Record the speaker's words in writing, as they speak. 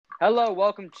Hello,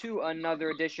 welcome to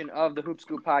another edition of the Hoop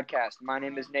Scoop podcast. My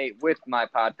name is Nate with my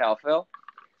pod pal Phil.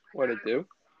 What it do?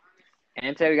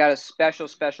 And today we got a special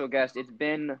guest. It's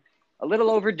been a little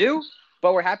overdue,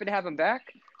 but we're happy to have him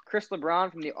back. Chris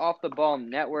LeBron from the Off the Ball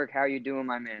Network. How are you doing,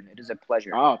 my man? It is a pleasure.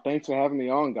 Oh, thanks for having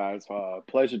me on, guys.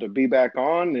 Pleasure to be back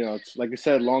on. It's like I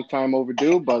said, long time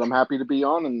overdue, but I'm happy to be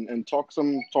on and talk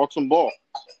some ball.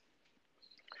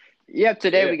 Yep,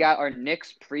 today we got our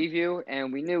Knicks preview,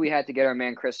 and we knew we had to get our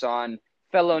man Chris on,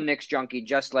 fellow Knicks junkie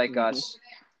just like us.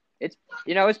 It's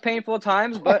painful at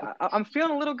times, but I'm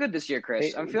feeling a little good this year,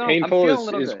 Chris. I'm feeling a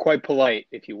little is good. quite polite,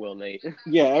 if you will, Nate.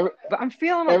 Yeah, but I'm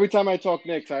feeling every time I talk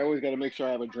Knicks, I always got to make sure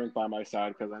I have a drink by my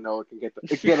side because I know it can get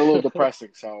a little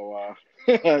depressing. So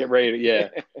get ready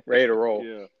to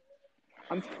roll.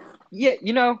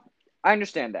 Yeah. I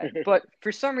understand that, but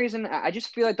for some reason, I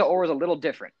just feel like the aura is a little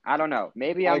different. I don't know.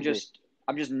 Maybe I'm just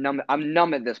numb. I'm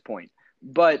numb at this point.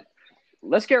 But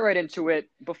let's get right into it.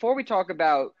 Before we talk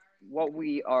about what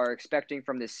we are expecting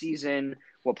from this season,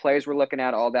 what players we're looking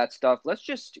at, all that stuff, let's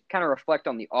just kind of reflect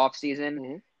on the off season.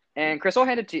 Mm-hmm. And Chris, I'll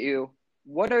hand it to you.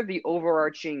 What are the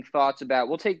overarching thoughts about?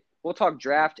 We'll talk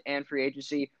draft and free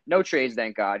agency. No trades,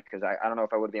 thank God, because I don't know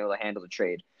if I would have been able to handle the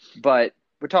trade, but.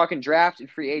 We're talking draft and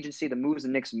free agency, the moves the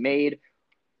Knicks made.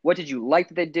 What did you like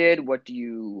that they did? What are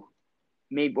you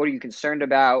concerned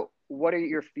about? What are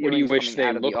your feelings what do you wish coming they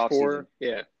out of the looked for? offseason?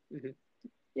 Yeah. Mm-hmm.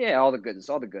 Yeah, all the goods.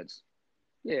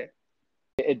 Yeah.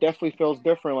 It definitely feels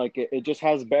different. Like it just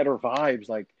has better vibes.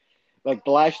 Like the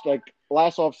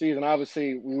last off season,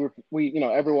 obviously we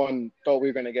everyone thought we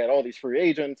were going to get all these free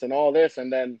agents and all this,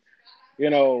 and then.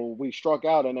 We struck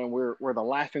out, and then we're the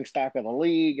laughing stock of the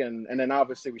league, and then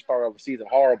obviously we started off the season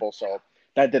horrible, so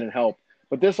that didn't help.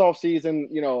 But this offseason,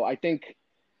 I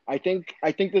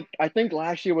think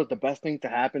last year was the best thing to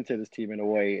happen to this team in a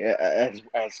way, as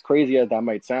crazy as that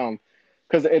might sound,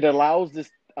 because it allows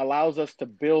us to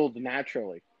build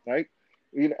naturally, right?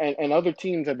 And other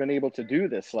teams have been able to do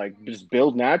this, like just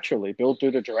build naturally, build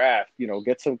through the draft,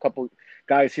 get some couple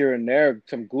guys here and there,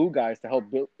 some glue guys to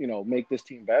help build, make this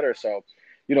team better. So,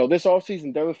 this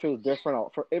offseason definitely feels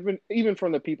different for even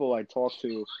from the people I talk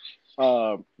to,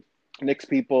 Knicks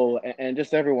people and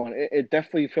just everyone. It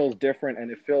definitely feels different, and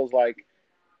it feels like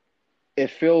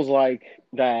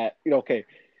that. Okay,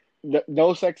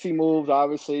 no sexy moves,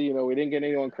 obviously. We didn't get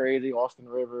anyone crazy, Austin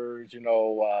Rivers,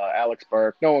 Alex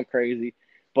Burke, no one crazy,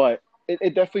 but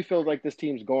it definitely feels like this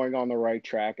team's going on the right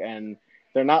track, and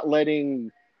they're not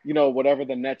letting whatever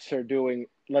the Nets are doing,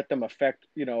 let them affect,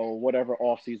 whatever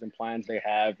offseason plans they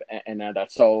have and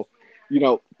that. So,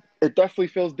 it definitely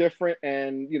feels different.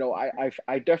 And,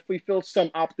 I definitely feel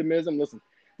some optimism. Listen,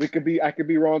 I could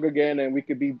be wrong again, and we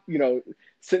could be,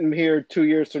 sitting here 2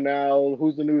 years from now,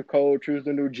 who's the new coach, who's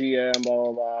the new GM,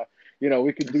 blah, blah, blah.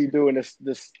 We could be doing this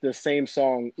same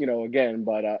song, again,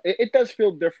 but it does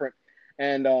feel different.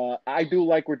 And I do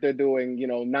like what they're doing,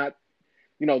 not,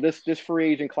 this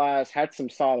free agent class had some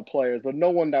solid players, but no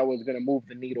one that was going to move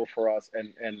the needle for us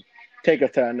and take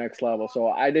us to that next level. So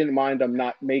I didn't mind them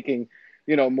not making,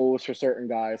 moves for certain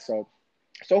guys. So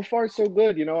far so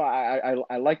good.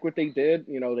 I like what they did.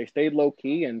 They stayed low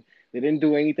key and they didn't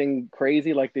do anything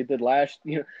crazy like they did last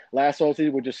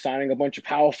offseason with just signing a bunch of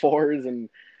power forwards and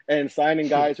signing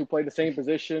guys who play the same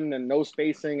position and no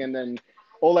spacing, and then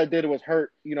all I did was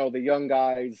hurt, the young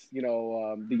guys.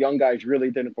 The young guys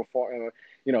really didn't perform.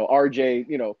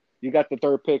 RJ, you got the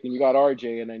third pick and you got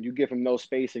RJ, and then you give him no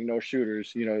spacing, no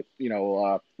shooters.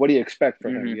 What do you expect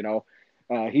from him?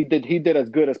 He did as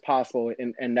good as possible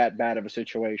in that bad of a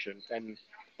situation, and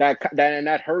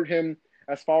that hurt him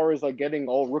as far as like getting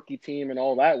all rookie team and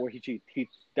all that, where he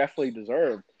definitely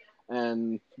deserved.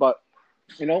 But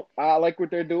I like what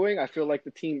they're doing. I feel like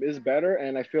the team is better,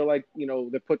 and I feel like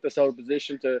they put themselves in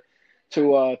position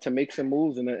to make some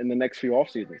moves in the next few off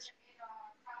seasons.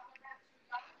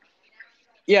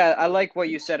 Yeah, I like what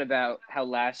you said about how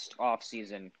last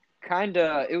offseason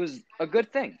it was a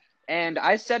good thing. And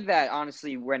I said that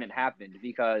honestly when it happened,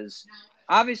 because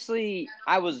obviously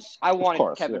I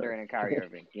wanted Kevin Durant and Kyrie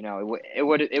Irving. It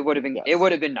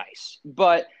would have been nice.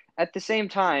 But at the same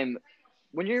time,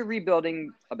 when you're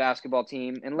rebuilding a basketball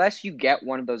team, unless you get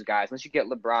one of those guys, unless you get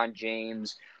LeBron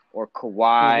James or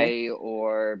Kawhi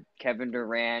or Kevin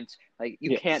Durant, like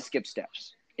you can't skip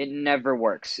steps. It never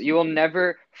works. You will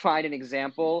never find an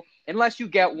example unless you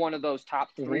get one of those top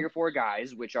 3 or 4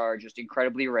 guys, which are just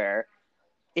incredibly rare.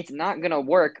 It's not going to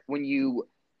work when you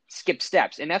skip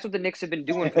steps. And that's what the Knicks have been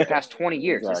doing for the past 20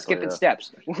 years, is skipping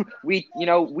steps. We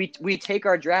take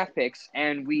our draft picks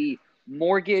and we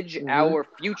mortgage Mhm. our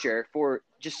future for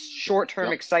just short-term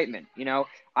Yep. excitement.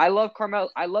 I love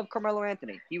Carmelo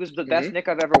Anthony. He was the best Mhm. Knick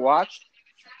I've ever watched.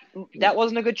 That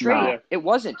wasn't a good trade. Nah. Yeah. It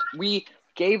wasn't. We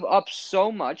gave up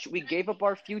so much. We gave up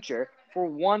our future for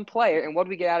one player, and what did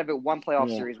we get out of it? One playoff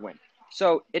Yeah. series win.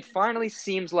 So it finally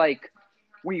seems like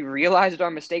we realized our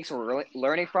mistakes and we're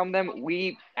learning from them.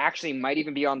 We actually might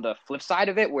even be on the flip side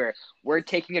of it, where we're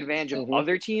taking advantage of Mhm.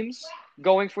 other teams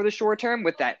going for the short term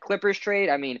with that Clippers trade.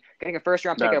 I mean, getting a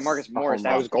first-round pick of That's Marcus a Morris, home That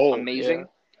run. was that's gold. amazing.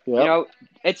 Yeah. Yep.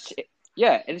 It's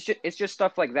yeah, and it's just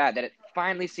stuff like that it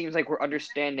finally seems like we're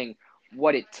understanding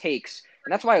what it takes,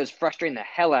 and that's why it was frustrating the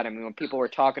hell out of me when people were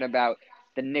talking about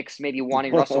the Knicks maybe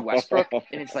wanting Russell Westbrook,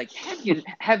 and it's like,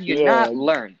 have you Yeah. not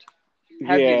learned?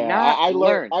 Have you Yeah. not I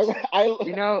learned. learned? I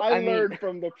I mean, learned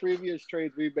from the previous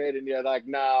trades we made, and you're like,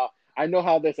 nah. I know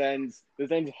how this ends.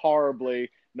 This ends horribly.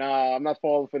 Nah, I'm not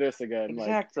falling for this again. Like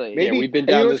exactly. Yeah, maybe, we've been and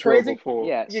you down know what's this road crazy? before.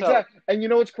 Yeah. So Exactly. And you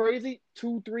know what's crazy?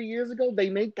 2-3 years ago, they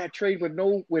made that trade and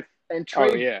Oh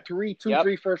trade yeah. yep,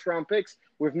 3 first round picks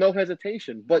with no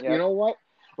hesitation. But you yep, know what?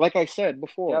 Like I said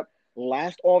before, yep.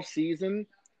 last off season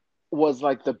was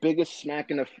like the biggest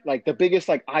smack in the biggest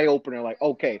like eye opener. Like,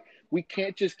 okay, we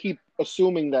can't just keep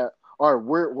assuming that. All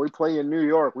right, we play in New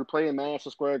York, we play in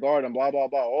Madison Square Garden, blah blah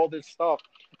blah, all this stuff,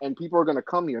 and people are gonna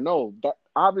come here. No, that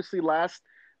obviously last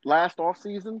off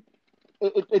season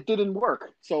it didn't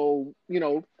work. So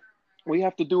we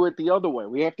have to do it the other way.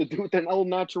 We have to do it the El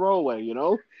Natural way.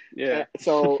 Yeah.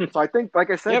 So I think, like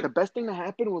I said, Yep. the best thing that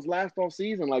happened was last off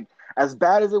season. Like as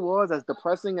bad as it was, as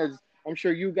depressing as I'm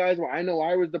sure you guys were. I know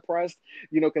I was depressed,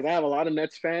 because I have a lot of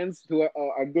Nets fans who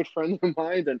are good friends of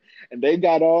mine, and they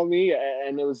got on me,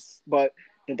 and it was, but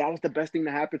that was the best thing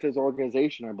that happened to his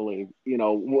organization, I believe.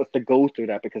 Was to go through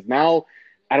that because now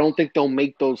I don't think they'll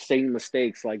make those same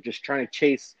mistakes, like just trying to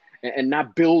chase and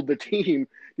not build the team.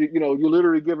 You're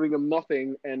literally giving them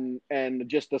nothing and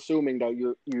just assuming that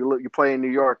you play in New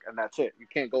York and that's it. You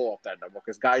can't go off that number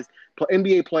because guys,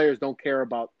 NBA players don't care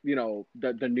about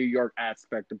the New York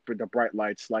aspect, the bright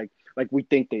lights like we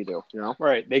think they do.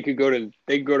 Right. They could go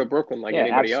to Brooklyn like Yeah.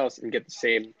 anybody else and get the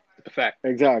same effect.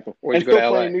 Exactly, Or and you go to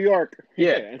still play LA. in New York. Yeah,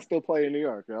 Yeah. and still play in New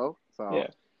York. So Yeah.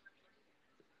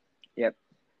 Yep.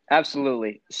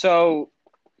 Absolutely. So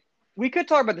we could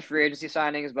talk about the free agency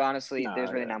signings, but honestly, nah,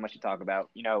 there's really yeah. not much to talk about.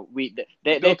 We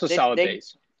They built a solid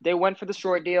base. they went for the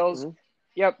short deals. Mhm.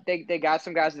 Yep, they got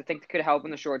some guys that think could help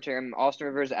in the short term. Austin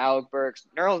Rivers, Alec Burks,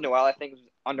 Nerlens Noel. I think is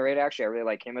underrated. Actually, I really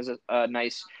like him as a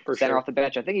nice For center sure. off the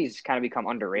bench. I think he's kind of become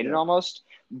underrated Yeah. almost.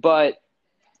 But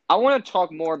I want to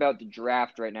talk more about the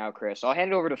draft right now, Chris. I'll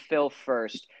hand it over to Phil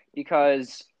first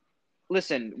because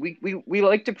listen, we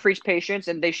like to preach patience,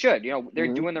 and they should. They're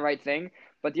Mhm. doing the right thing.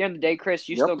 But at the end of the day, Chris,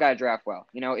 you Yep. still got to draft well.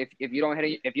 If you don't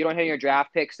hit your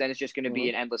draft picks, then it's just going to be Mhm.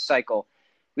 an endless cycle.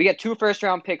 We got 2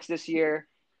 first-round picks this year.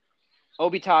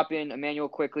 Obi Toppin, Emmanuel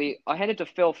Quickly. I'll hand it to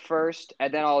Phil first,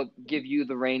 and then I'll give you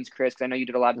the reins, Chris, because I know you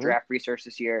did a lot of Mhm. draft research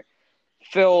this year.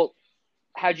 Phil,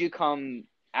 how'd you come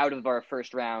out of our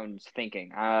first round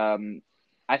thinking?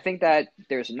 I think that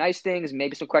there's some nice things,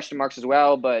 maybe some question marks as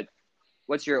well, but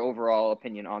what's your overall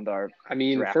opinion on our I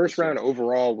mean, draft first this year? round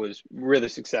overall was really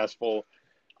successful.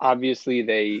 Obviously,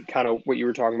 they kind of what you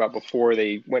were talking about before.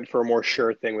 They went for a more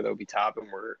sure thing with Obi Toppin,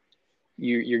 where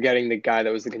you're getting the guy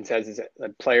that was the consensus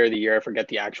player of the year. I forget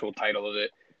the actual title of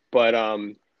it, but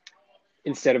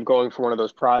instead of going for one of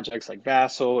those projects like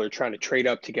Vassell or trying to trade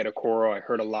up to get a Coro, I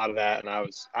heard a lot of that, and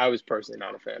I was personally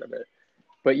not a fan of it.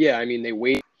 But yeah, I mean, they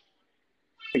waited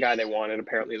the guy they wanted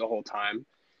apparently the whole time.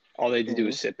 All they had to do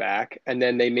was Mhm. sit back, and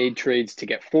then they made trades to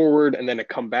get forward, and then to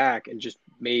come back and just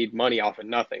made money off of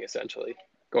nothing essentially,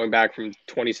 going back from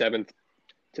 27th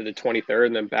to the 23rd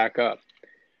and then back up.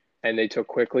 And they took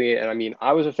Quickly, and I mean,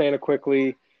 I was a fan of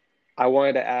Quickly. I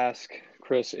wanted to ask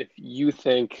Chris if you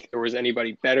think there was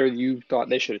anybody better you thought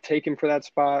they should have taken for that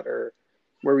spot, or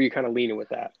where were you kind of leaning with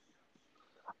that?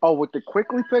 Oh, with the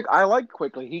Quickly pick, I like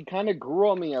Quickly. He kind of grew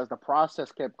on me as the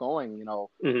process kept going.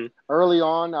 Mm-hmm. Early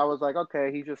on, I was like,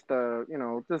 okay, he's just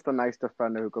just a nice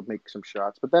defender who could make some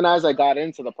shots. But then as I got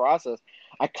into the process,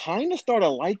 I kind of started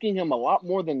liking him a lot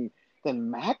more than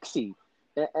Maxi.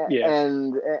 Yeah,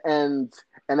 And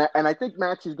I think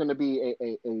Maxi's going to be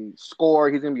a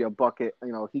scorer. He's going to be a bucket.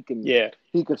 yeah,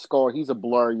 He could score. He's a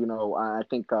blur. I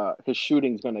think his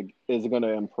shooting is gonna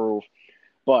improve.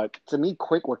 But to me,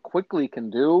 what Quickly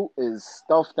can do is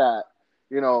stuff that,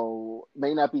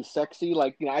 may not be sexy.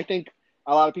 Like, I think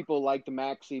a lot of people liked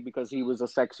Maxi because he was a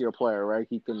sexier player, right?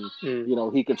 He can,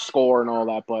 mm, he could score and all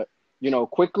that. But,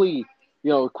 Quickly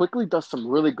does some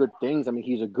really good things. I mean,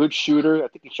 he's a good shooter. I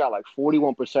think he shot like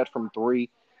 41% from three,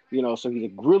 so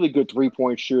he's a really good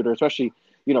 3-point shooter, especially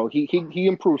he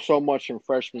improved so much from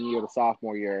freshman year to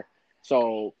sophomore year.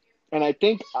 So, and I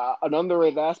think an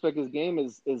underrated aspect of his game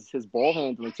is his ball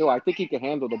handling too. I think he can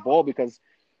handle the ball because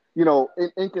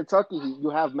in Kentucky, you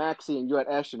have Maxey and you had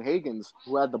Ashton Hagans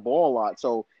who had the ball a lot.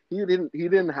 So he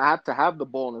didn't have to have the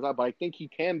ball in his eye, but I think he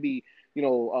can be, he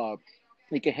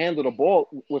can handle the ball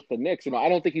with the Knicks. I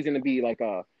don't think he's going to be like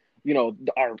our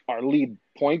lead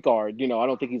point guard. I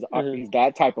don't think Mhm. he's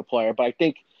that type of player, but I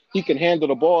think he can handle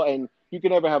the ball, and you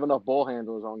can never have enough ball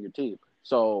handlers on your team.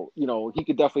 So he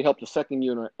could definitely help the second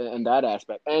unit in that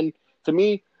aspect. And to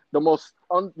me, the most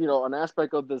an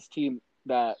aspect of this team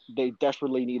that they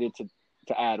desperately needed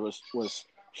to add was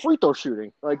free throw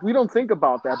shooting. Like we don't think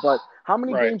about that, but how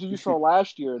many Right. games did you saw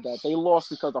last year that they lost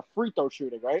because of free throw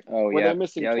shooting, right? Oh Where yeah, they're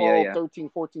missing yeah, yeah, 12, yeah. 13,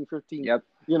 14, 15, Yep.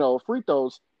 free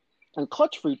throws and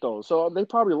clutch free throws. So they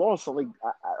probably lost like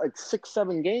 6,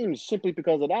 7 games simply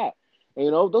because of that.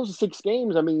 And, those are 6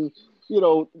 games. I mean,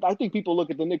 I think people look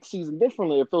at the Knicks season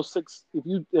differently if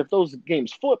those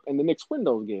games flip and the Knicks win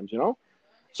those games.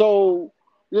 So,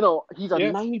 he's a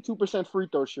Yeah. 92% free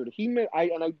throw shooter.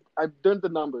 I've done the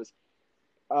numbers.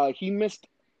 He missed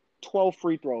 12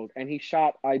 free throws and he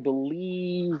shot, I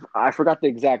believe, I forgot the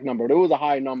exact number. It was a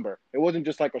high number. It wasn't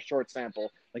just like a short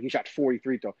sample. Like he shot 40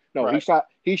 free throws. No, Right.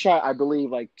 he shot, I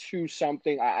believe, like two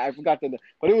something. I forgot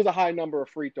but it was a high number of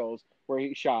free throws where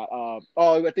he shot.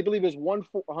 I believe it was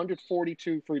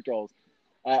 142 free throws,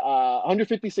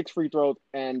 156 free throws,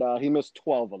 and he missed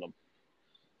 12 of them.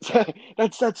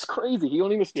 That's crazy. He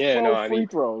only missed Yeah. No, 12 I free mean,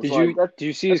 throws. did Like you that do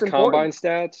you see that's his combine important.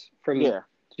 stats from? Yeah,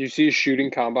 Did you see his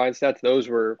shooting combine stats? Those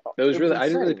it was really I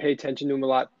didn't really insane. pay attention to him a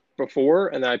lot before,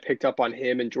 and then I picked up on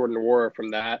him and Jordan Nwora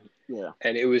from that, Yeah.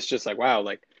 and it was just like wow,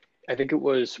 like I think it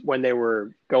was when they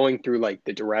were going through like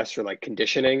the duress or like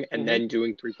conditioning and Hmm. then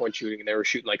doing 3-point shooting, and they were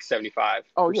shooting like 75%,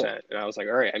 Oh yeah. and I was like,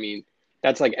 all right, I mean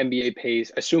that's like NBA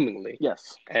pace, assumingly,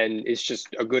 Yes. and it's just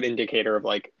a good indicator of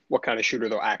like what kind of shooter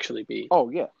they'll actually be. Oh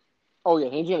yeah. Oh yeah,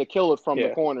 he's gonna kill it from the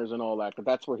Yeah. corners and all that, because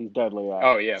that's where he's deadly at.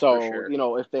 Oh yeah, for So sure.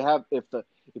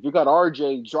 if you got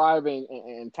RJ driving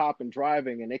and top and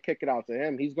driving and they kick it out to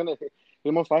him,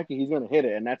 most likely he's gonna hit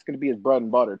it, and that's gonna be his bread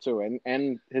and butter too,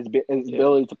 and his Yeah.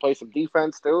 ability to play some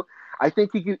defense too. I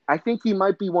think he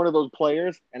might be one of those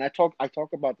players, and I talk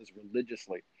about this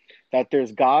religiously, that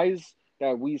there's guys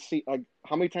that we see, like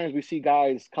how many times we see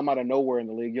guys come out of nowhere in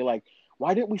the league. You're like,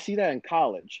 why didn't we see that in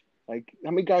college? Like how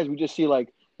many guys we just see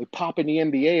like they pop in the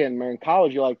NBA and they're in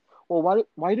college. You're like, well,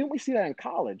 why didn't we see that in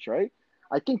college, right?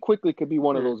 I think Quickly could be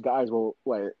one of Mm. those guys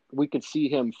where we could see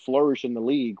him flourish in the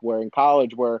league, where in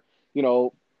college, where you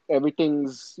know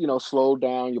everything's slowed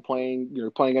down. You're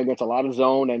playing against a lot of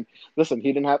zone, and listen,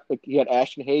 he had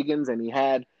Ashton Hagans and he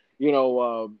had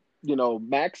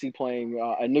Maxey playing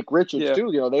and Nick Richards Yeah.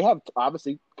 too. They have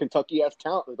obviously Kentucky has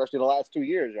talent, especially the last 2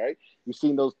 years, right? You've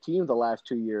seen those teams the last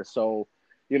 2 years, so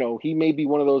he may be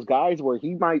one of those guys where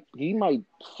he might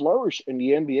flourish in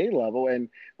the NBA level, and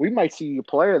we might see a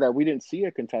player that we didn't see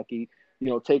at Kentucky,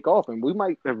 take off, and we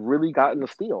might have really gotten a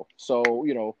steal. So,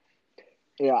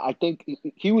 yeah, I think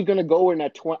he was going to go in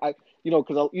at 20.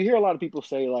 Because you hear a lot of people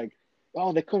say like,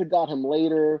 "Oh, they could have got him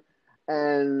later,"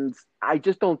 and I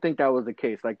just don't think that was the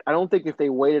case. Like, I don't think if they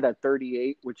waited at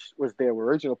 38, which was their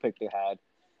original pick they had,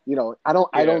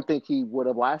 I Yeah. don't think he would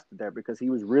have lasted there, because he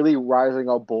was really rising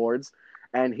up boards,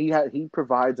 and he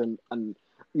provides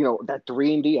that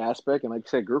 3-and-D aspect, and like I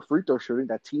said, good free throw shooting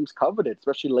that teams coveted,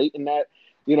 especially late in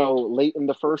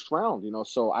the first round.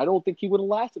 So I don't think he would have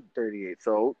lasted 38.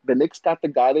 So the Knicks got the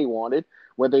guy they wanted.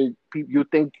 Whether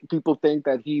people think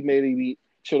that he maybe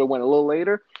should have went a little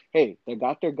later, hey, they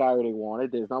got their guy they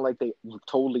wanted. It's not like they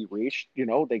totally reached.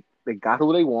 They got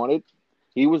who they wanted.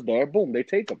 He was there. Boom, they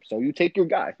take him. So you take your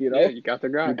guy. Yeah, you got the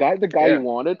You guy. got the guy you Yeah.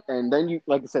 wanted, and then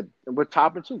like I said, with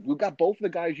top and two, you got both the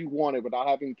guys you wanted without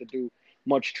having to do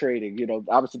much trading.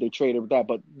 Obviously they traded with that,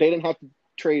 but they didn't have to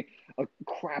trade a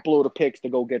crap load of picks to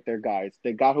go get their guys.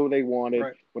 They got who they wanted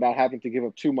Right. without having to give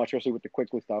up too much, especially with the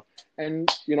Quickly stuff. And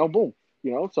boom.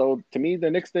 So to me, the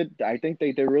Knicks I think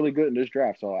they did really good in this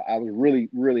draft. So I was really,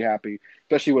 really happy,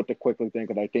 especially with the Quickly thing,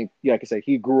 because I think, yeah, like I say,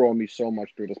 he grew on me so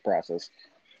much through this process.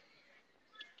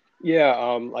 Yeah,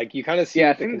 like you kind of see Yeah, I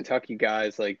with the think. Kentucky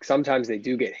guys, like sometimes they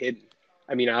do get hidden.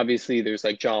 I mean, obviously there's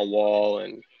like John Wall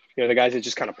and the guys that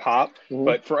just kind of pop, Mm-hmm.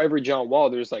 but for every John Wall,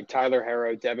 there's like Tyler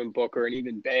Harrow, Devin Booker, and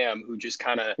even Bam, who just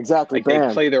kind of Exactly, like they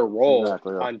Bam. play their role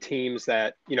Exactly. Yeah. on teams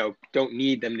that, don't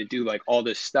need them to do like all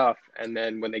this stuff. And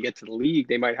then when they get to the league,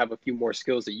 they might have a few more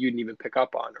skills that you didn't even pick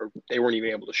up on or they weren't even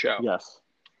able to show. Yes.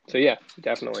 So yeah,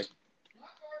 definitely.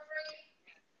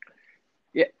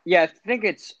 Yeah, I think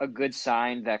it's a good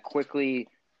sign that Quickly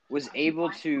was able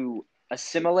to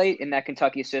assimilate in that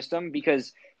Kentucky system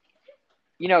because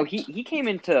he came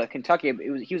into Kentucky.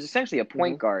 He was essentially a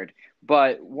point guard,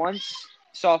 but once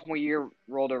sophomore year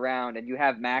rolled around, and you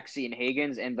have Maxey and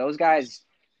Higgins, and those guys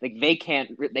like they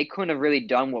couldn't have really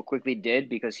done what Quickly did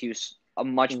because he was a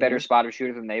much better spotter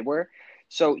shooter than they were.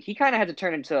 So he kind of had to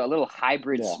turn into a little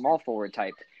hybrid small forward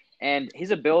type, and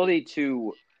his ability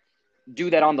to do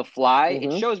that on the fly,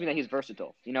 it shows me that he's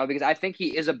versatile. Because I think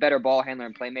he is a better ball handler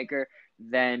and playmaker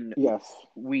than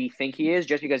we think he is,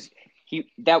 just because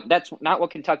that's not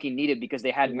what Kentucky needed because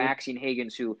they had Maxey and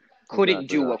Higgins who couldn't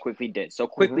do what Quickly did. So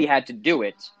Quickly had to do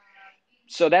it.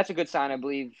 So that's a good sign, I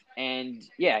believe. And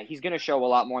yeah, he's going to show a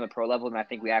lot more on the pro level than I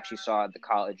think we actually saw at the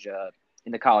college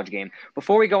in the college game.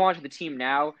 Before we go on to the team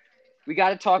now, we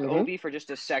got to talk Obi for just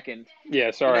a second.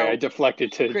 Yeah, sorry, I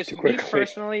deflected Chris, too quickly. Me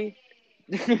personally,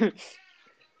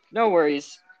 no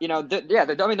worries. They're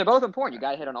both important. You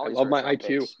got to hit on all these. I love my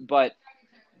IQ, picks, but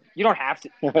you don't have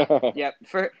to. Yeah,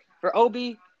 for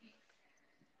Obi,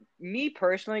 me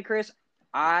personally, Chris,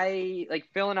 I like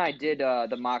Phil and I did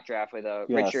the mock draft with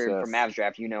Richard from Mavs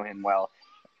Draft. You know him well.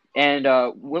 And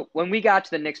when we got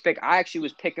to the Knicks pick, I actually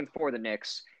was picking for the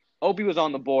Knicks. Obi was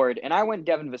on the board, and I went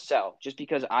Devin Vassell just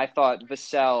because I thought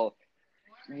Vassell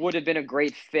would have been a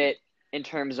great fit in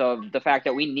terms of the fact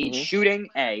that we need shooting.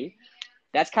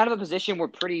 That's kind of a position we're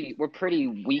pretty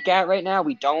weak at right now.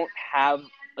 We don't have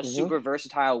a super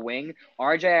versatile wing.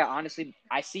 RJ, honestly,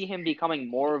 I see him becoming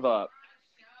more of a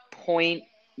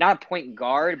not point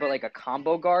guard, but like a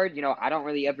combo guard. I don't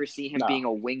really ever see him being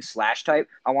a wing slash type.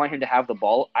 I want him to have the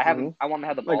ball. I want him to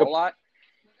have the ball a lot.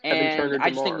 Evan Turner, I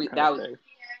just think that was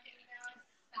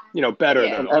better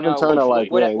than though. Evan Turner,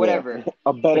 whatever.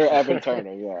 A better Evan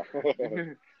Turner,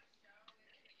 yeah.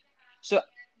 So,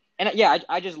 and yeah,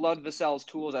 I just love Vassell's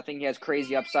tools. I think he has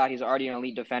crazy upside. He's already an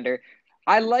elite defender.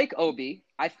 I like Obi.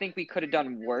 I think we could have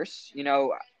done worse.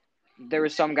 There were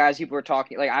some guys people were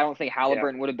talking like I don't think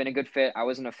Halliburton would have been a good fit. I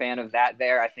wasn't a fan of that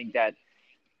there. I think that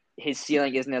his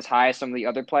ceiling isn't as high as some of the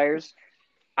other players.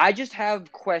 I just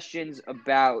have questions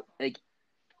about like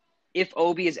if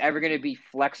Obi is ever going to be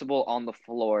flexible on the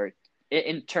floor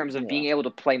in terms of being able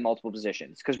to play multiple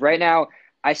positions. Because right now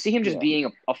I see him just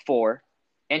being a 4,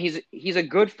 and he's a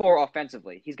good 4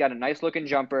 offensively. He's got a nice looking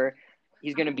jumper.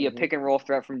 He's going to be a pick and roll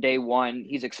threat from day one.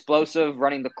 He's explosive,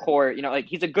 running the court.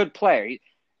 He's a good player.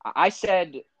 I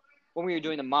said when we were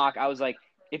doing the mock, I was like,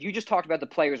 if you just talked about the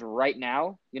players right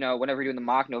now, whenever you're doing the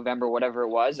mock, November, whatever it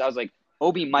was, I was like,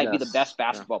 Obi might be the best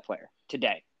basketball player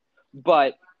today.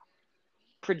 But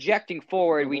projecting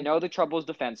forward, we know the troubles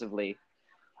defensively.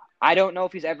 I don't know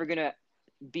if he's ever going to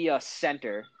be a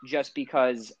center just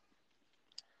because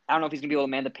I don't know if he's going to be able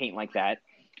to man the paint like that.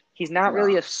 He's not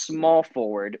really a small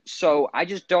forward, so I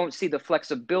just don't see the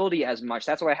flexibility as much.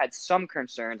 That's why I had some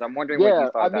concerns. I'm wondering what you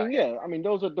thought about him. I mean,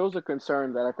 those are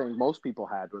concerns that I think most people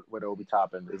had with Obi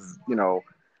Toppin. Is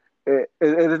it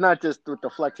is not just with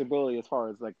the flexibility as far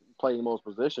as like playing most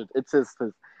positions. It's just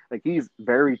like he's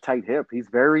very tight hip. He's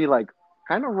very like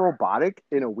kind of robotic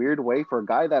in a weird way for a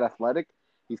guy that athletic.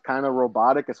 He's kind of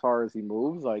robotic as far as he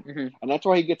moves, and that's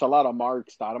why he gets a lot of Mark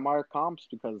Stoudemire comps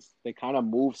because they kind of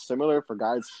move similar for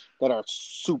guys that are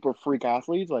super freak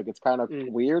athletes. Like it's kind of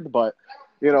weird, but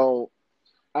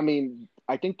I mean,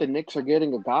 I think the Knicks are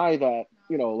getting a guy that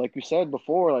like you said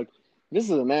before, like this is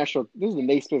the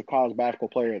Naismith College Basketball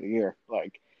Player of the Year.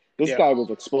 Like this guy was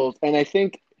explosive, and I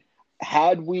think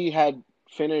had we had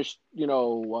finished,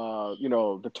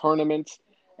 the tournaments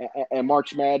and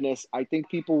March Madness, I think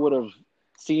people would have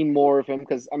seen more of him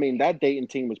because, I mean, that Dayton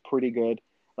team was pretty good.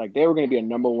 Like, they were going to be a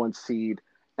number 1 seed.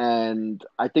 And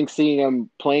I think seeing him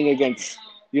playing against,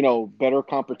 better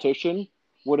competition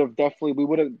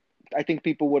I think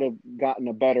people would have gotten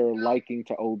a better liking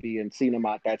to Obi and seen him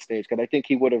at that stage because I think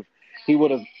he would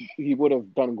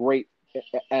have done great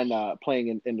and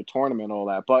playing in the tournament and all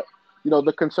that. But,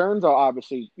 the concerns are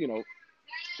obviously, I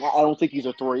don't think he's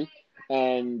a 3.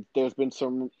 And there's been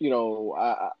some,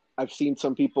 I've seen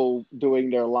some people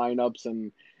doing their lineups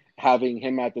and having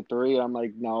him at the 3. I'm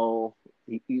like, no,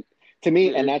 to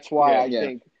me, and that's why I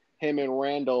think him and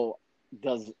Randall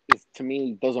doesn't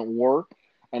work,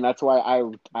 and that's why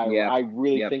I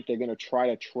really think they're gonna try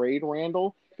to trade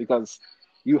Randall because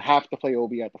you have to play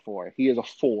Obi at the 4. He is a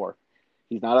 4.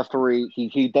 He's not a 3.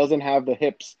 He doesn't have the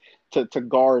hips to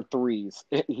guard threes.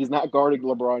 He's not guarding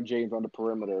LeBron James on the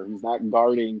perimeter. He's not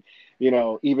guarding,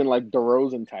 even like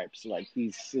DeRozan types. Like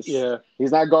he's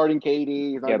not guarding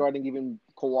KD. He's not guarding even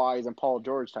Kawhi's and Paul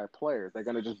George type players. They're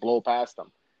gonna just blow past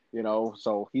him,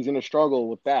 So he's gonna struggle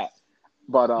with that.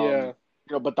 But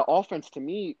but the offense to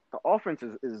me,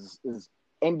 is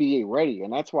NBA ready,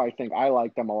 and that's why I think I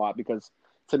like them a lot because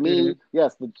to Hmm. me,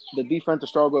 yes, the defensive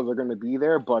struggles are going to be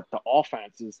there, but the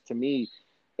offense is, to me,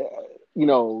 uh,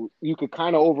 you could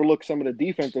kind of overlook some of the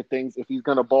defensive things if he's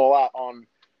going to ball out on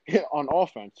on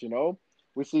offense.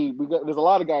 There's a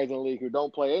lot of guys in the league who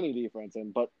don't play any defense,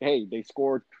 but hey, they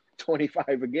scored 25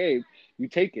 a game. You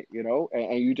take it,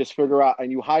 and you just figure out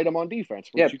and you hide them on defense,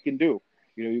 which Yep. you can do.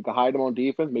 You can hide them on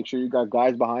defense. Make sure you got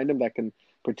guys behind them that can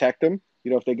protect them.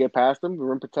 If they get past them, the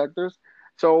rim protectors.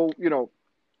 So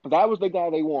that was the guy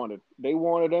they wanted. They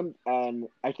wanted him, and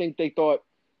I think they thought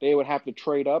they would have to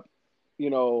trade up.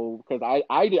 Because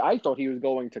I thought he was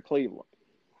going to Cleveland.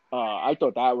 I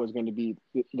thought that was going to be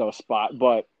the spot,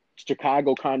 but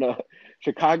Chicago kind of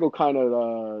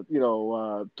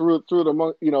threw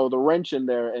the wrench in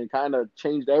there and kind of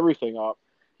changed everything up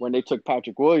when they took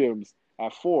Patrick Williams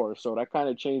at 4. So that kind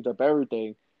of changed up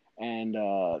everything, and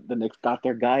the Knicks got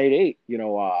their guy at 8.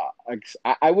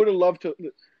 I would have loved to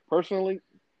personally.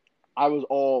 I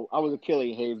was a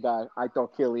Killian Hayes guy. I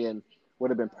thought Killian would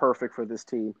have been perfect for this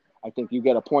team. I think you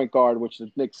get a point guard, which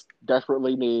the Knicks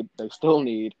desperately need. They still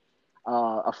need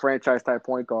a franchise type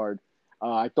point guard.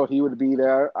 I thought he would be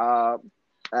there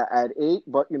at 8,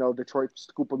 but Detroit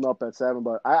scooped him up at 7.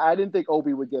 But I didn't think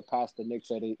Obi would get past the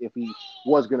Knicks at 8 if he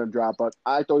was going to drop. But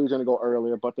I thought he was going to go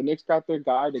earlier. But the Knicks got their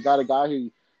guy. They got a guy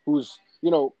who's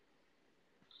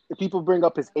if people bring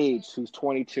up his age, he's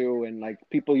 22, and like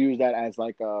people use that as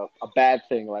like a bad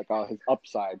thing, like his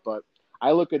upside. But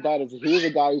I look at that as here's a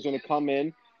guy who's going to come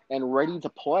in and ready to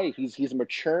play. He's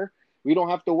mature. We don't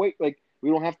have to wait. Like we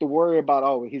don't have to worry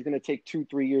about he's going to take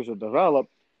 2-3 years to develop.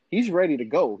 He's ready to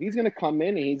go. He's going to come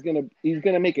in and he's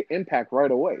gonna make an impact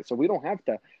right away. So we don't have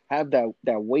to have that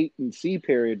wait and see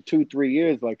period 2-3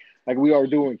 years like we are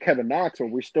doing Kevin Knox, or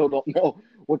we still don't know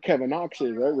what Kevin Knox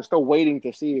is. Right, we're still waiting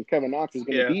to see if Kevin Knox is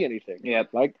going to Yeah. be anything. Yep.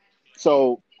 Like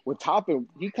so with Toppin,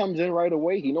 he comes in right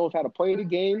away. He knows how to play the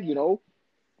game.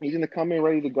 He's going to come in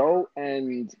ready to go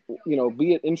and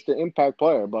be an instant impact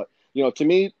player. But to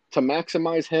me, to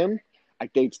maximize him,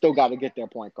 they still got to get their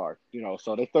point guard.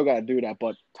 So they still got to do that.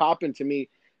 But Toppin, to me,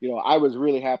 I was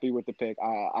really happy with the pick.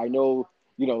 I know,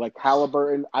 like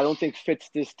Halliburton, I don't think fits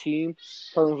this team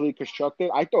currently constructed.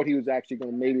 I thought he was actually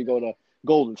going to maybe go to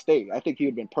Golden State. I think he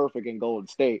would have been perfect in Golden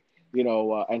State.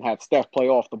 And had Steph play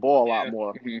off the ball a lot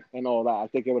more and all that. I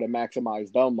think it would have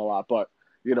maximized them a lot. But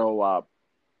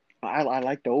I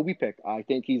like the Obi pick. I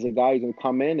think he's a guy who's going to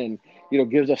come in and,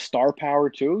 gives us star power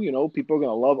too. People are going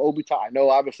to love Obi. I know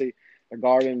obviously the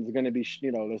Garden's going to be,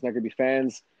 there's not going to be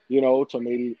fans, till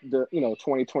maybe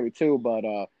 2022. But,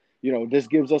 this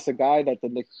gives us a guy that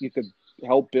you could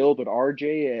help build with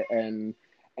RJ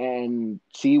and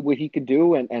see what he could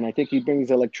do. And I think he brings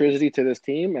electricity to this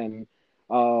team. And,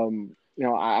 I'm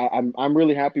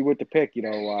really happy with the pick.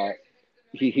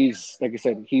 He's like I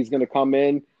said, he's going to come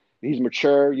in. He's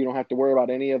mature. You don't have to worry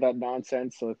about any of that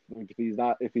nonsense. So if he's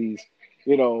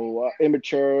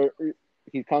immature,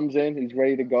 he comes in, he's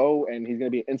ready to go, and he's going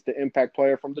to be an instant impact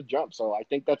player from the jump. So I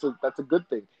think that's a good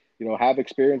thing. Have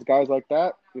experienced guys like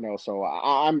that. So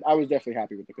I was definitely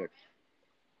happy with the pick.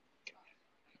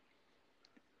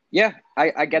 Yeah,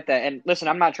 I get that. And listen,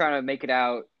 I'm not trying to make it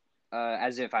out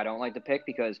as if I don't like the pick,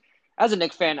 because as a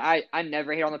Knicks fan, I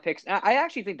never hate on the picks. And I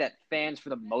actually think that fans, for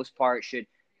the most part, should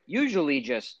usually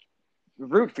just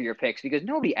root for your picks, because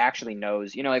nobody actually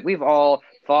knows. Like we've all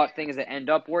thought things that end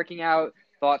up working out,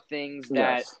 thought things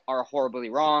that Yes. are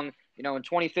horribly wrong. In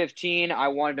 2015, I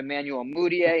wanted Emmanuel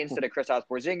Mudiay instead of Kristaps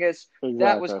Porzingis. Exactly.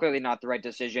 That was clearly not the right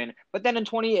decision. But then in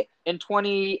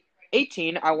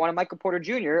 2018, I wanted Michael Porter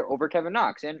Jr. over Kevin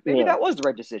Knox, and maybe that was the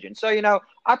right decision. So,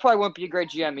 I probably won't be a great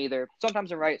GM either.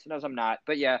 Sometimes I'm right, sometimes I'm not.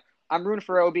 But yeah, I'm rooting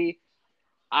for Obi.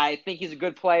 I think he's a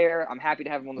good player. I'm happy to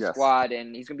have him on the squad,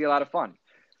 and he's going to be a lot of fun.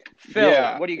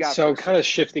 Phil, what do you got? So kind of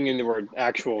shifting into our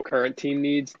actual current team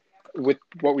needs with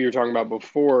what we were talking about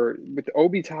before, with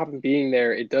Obi Toppin being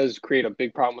there, it does create a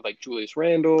big problem with like Julius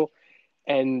Randle.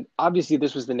 And obviously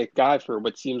this was the Nick guy for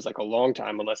what seems like a long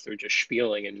time, unless they're just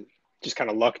spieling and just kind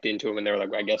of lucked into him and they were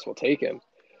like, I guess we'll take him.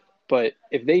 But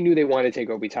if they knew they wanted to take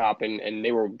Obi Toppin and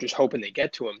they were just hoping they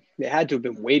get to him, they had to have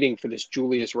been waiting for this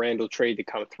Julius Randle trade to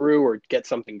come through or get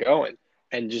something going,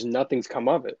 and just nothing's come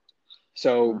of it.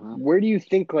 So where do you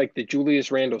think like the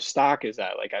Julius Randle stock is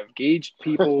at? Like I've gauged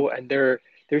people and they're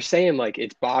saying like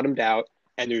it's bottomed out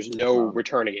and there's no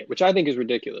returning it, which I think is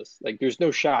ridiculous. Like there's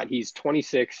no shot. He's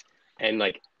 26 and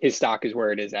like his stock is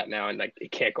where it is at now and like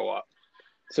it can't go up.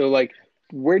 So like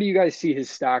where do you guys see his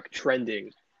stock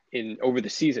trending in over the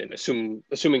season,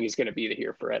 assuming he's going to be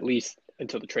here for at least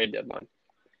until the trade deadline?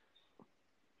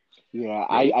 Yeah,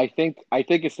 I think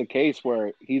it's the case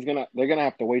where they're gonna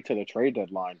have to wait till the trade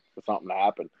deadline for something to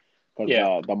happen, because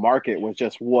Yeah, the market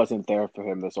wasn't there for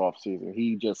him this offseason.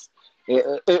 He just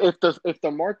if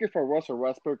the market for Russell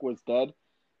Westbrook was dead,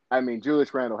 I mean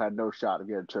Julius Randle had no shot of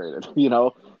getting traded.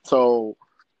 So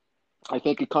I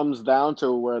think it comes down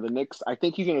to where the Knicks. I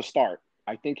think he's going to start.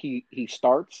 I think he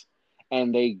starts,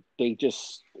 and they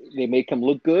make him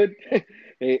look good.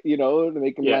 They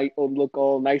make him yeah. look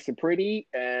all nice and pretty,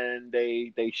 and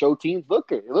they show teams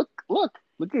look at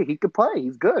he could play.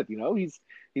 He's good.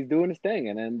 He's doing his thing,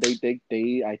 and then they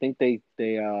I think they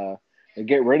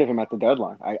get rid of him at the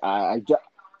deadline.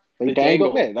 They They dangle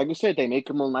him. dangle. Yeah, like I said, they make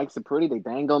him look nice and pretty. They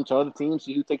dangle him to other teams.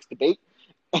 See who takes the bait.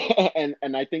 and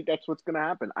I think that's what's going to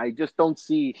happen. I just don't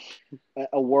see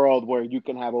a world where you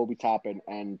can have Obi Toppin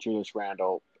and Julius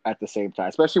Randle at the same time,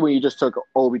 especially when you just took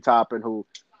Obi Toppin, who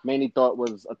many thought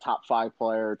was a top 5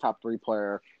 player, top 3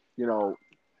 player, and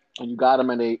you got him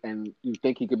and you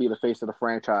think he could be the face of the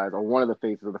franchise or one of the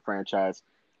faces of the franchise.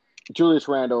 Julius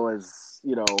Randle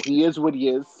he is what he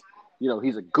is.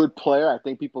 He's a good player. I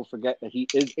think people forget that he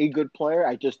is a good player.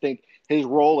 I just think his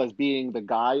role as being the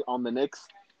guy on the Knicks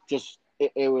just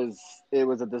it was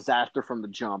a disaster from the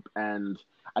jump, and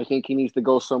I think he needs to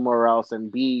go somewhere else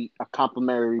and be a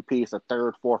complementary piece, a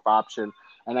third, fourth option,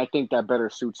 and I think that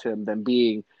better suits him than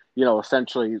being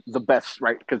essentially the best,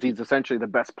 right? Because he's essentially the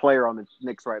best player on the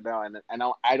Knicks right now, and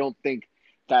I don't think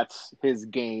that's his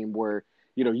game where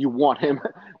you want him.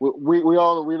 We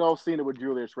all seen it with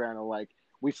Julius Randle. Like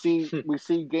we see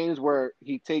games where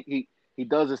he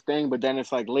does his thing, but then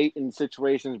it's like late in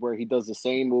situations where he does the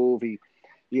same move. He's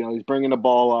bringing the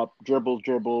ball up,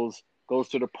 dribbles, goes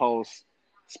to the post,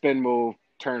 spin move,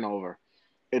 turnover.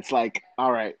 It's like,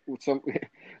 all right, we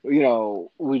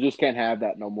just can't have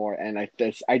that no more. And I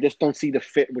just don't see the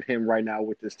fit with him right now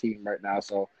with this team right now.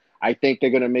 So I think they're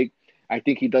gonna make. I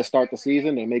think he does start the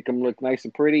season. They make him look nice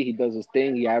and pretty. He does his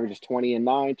thing. He averages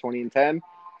 20-9, 20-10,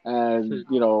 and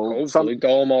Hopefully,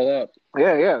 doll them all up.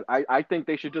 yeah. I think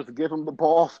they should just give him the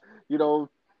ball,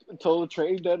 until the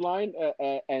trade deadline,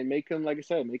 and make him, like I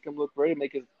said, make him look great,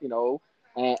 make it,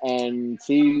 and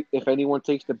see if anyone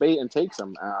takes the bait and takes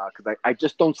him. Because I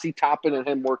just don't see Toppin and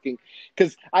him working.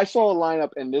 Because I saw a lineup,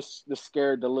 and this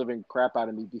scared the living crap out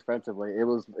of me defensively. It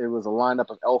was a lineup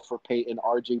of Elfrid Payton,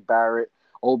 R.J. Barrett,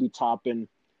 Obi Toppin,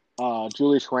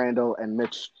 Julius Randle, and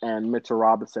Mitchell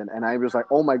Robinson, and I was like,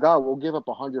 oh my God, we'll give up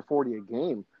 140 a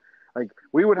game. Like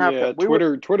we would have Yeah,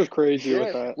 to. Twitter's crazy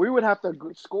with that. We would have to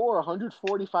score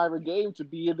 145 a game to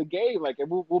be in the game. Like, and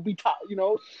we'll be top.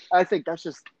 I think that's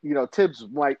just Tibbs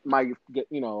might get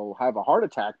have a heart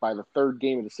attack by the third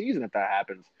game of the season if that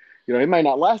happens. He might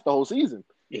not last the whole season.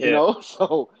 Yeah.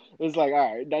 So it's like,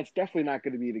 all right, that's definitely not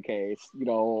going to be the case.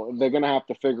 They're going to have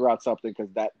to figure out something because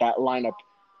that lineup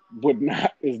would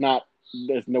not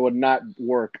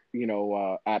work,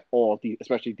 at all,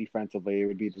 especially defensively. It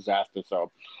would be a disaster. So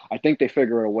I think they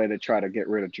figure a way to try to get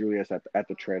rid of Julius at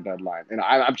the trade deadline. And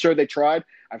I'm sure they tried.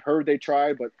 I've heard they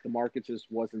tried, but the market just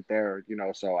wasn't there,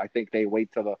 So I think they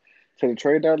wait till the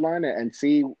trade deadline and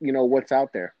see, what's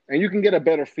out there. And you can get a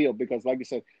better feel because, like you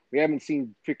said, we haven't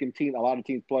seen a lot of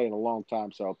teams play in a long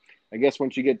time. So I guess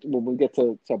when we get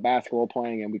to basketball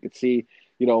playing and we could see,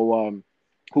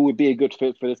 who would be a good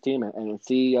fit for this team and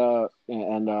see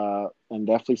and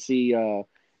definitely see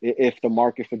if the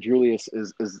market for Julius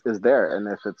is there and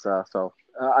if it's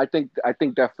I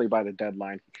think definitely by the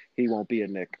deadline he won't be a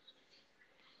Knick.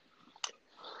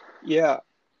 Yeah.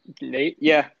 Nate?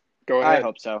 Yeah, Go ahead. I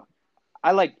hope so.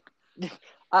 I like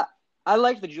I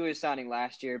liked the Julius signing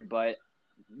last year, but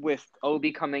with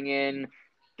Obi coming in,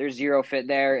 there's zero fit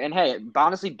there. And hey,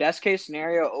 honestly, best case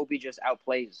scenario, Obi just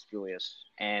outplays Julius.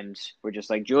 And we're just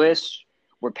like, Julius,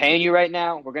 we're paying you right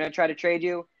now. We're going to try to trade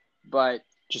you, but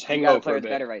Just you hang got a out for player a that's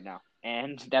bit. better right now.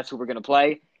 And that's who we're going to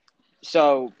play.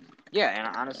 So, yeah,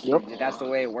 and honestly, Yep. that's the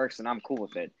way it works, and I'm cool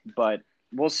with it. But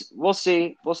we'll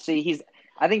see. We'll see.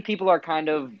 I think people are kind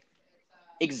of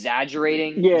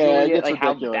exaggerating Yeah, it Julius, gets like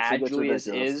how ridiculous. It bad gets Julius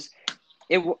ridiculous. is.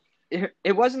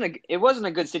 It wasn't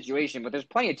a good situation, but there's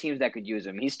plenty of teams that could use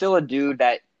him. He's still a dude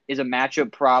that is a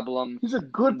matchup problem He's a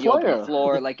good in the open player.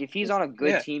 floor. Like if he's on a good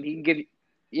Yeah. team, he can give you,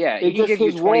 yeah, he It's can just give you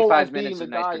his role as 25 being minutes the of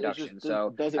nice guy production. So I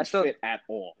doesn't still fit at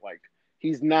all. Like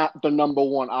he's not the number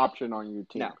one option on your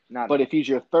team. no, not at But all. if he's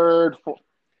your third,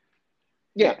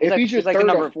 Yeah, if he's your he's like a third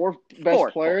or number fourth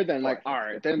best player, then fourth. like all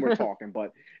right, then we're talking.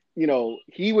 But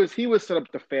he was set up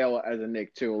to fail as a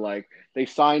Knick too. Like they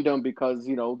signed him because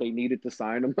they needed to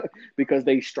sign him because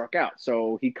they struck out.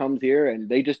 So he comes here and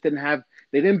they just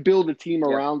didn't build a team Yep.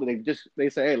 around it. They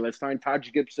say, hey, let's sign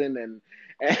Taj Gibson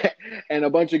and a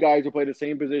bunch of guys who play the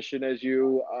same position as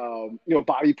you.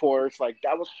 Bobby Portis, like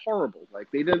that was horrible.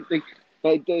 Like they didn't think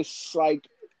like this like.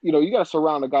 you got to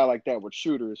surround a guy like that with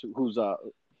shooters who's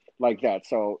like that.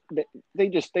 So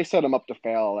they set him up to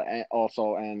fail, and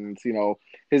also, and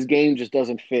his game just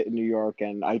doesn't fit in New York,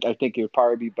 and I think it would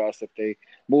probably be best if they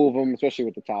move him, especially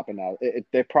with the top end out.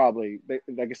 They probably,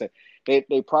 like I said,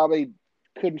 they probably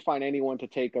couldn't find anyone to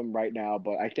take him right now,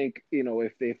 but I think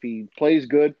if he plays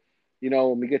good.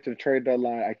 When we get to the trade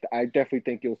deadline, I definitely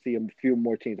think you'll see a few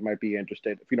more teams might be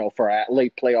interested, for a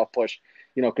late playoff push,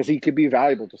 because he could be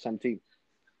valuable to some team.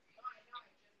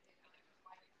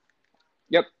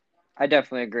 Yep, I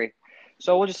definitely agree.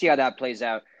 So we'll just see how that plays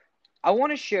out. I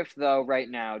want to shift, though, right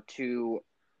now to,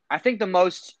 I think, the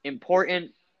most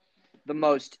important, the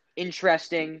most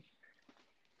interesting,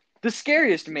 the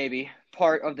scariest maybe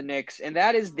part of the Knicks, and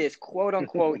that is this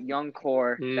quote-unquote young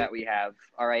core that we have,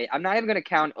 all right? I'm not even going to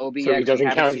count Obi So yet he because we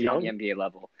doesn't haven't count seen him on young? the NBA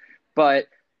level. But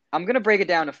I'm going to break it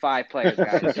down to 5 players,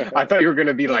 guys. I thought you were going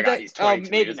to be like, he's 22.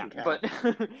 Maybe not, but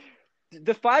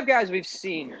the 5 guys we've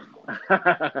seen.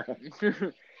 I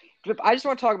just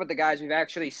want to talk about the guys we've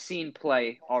actually seen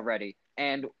play already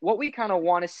and what we kind of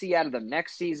want to see out of them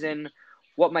next season,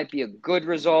 what might be a good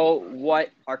result,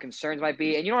 what our concerns might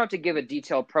be. And you don't have to give a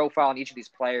detailed profile on each of these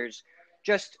players.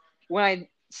 Just when I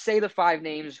say the 5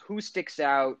 names, who sticks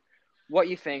out, what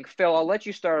you think. Phil, I'll let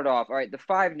you start it off. All right, the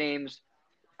 5 names,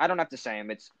 I don't have to say them.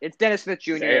 It's Dennis Smith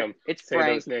Jr., it's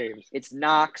Frank, it's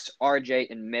Knox, RJ,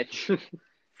 and Mitch.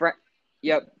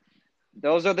 Yep.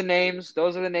 Those are the names.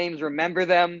 Remember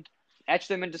them. Etch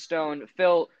them into stone.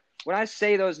 Phil, when I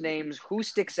say those names, who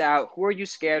sticks out? Who are you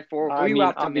scared for? Who are you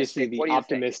optimistic? Obviously, the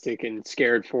optimistic and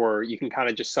scared for, you can kind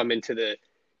of just sum into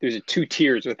there's 2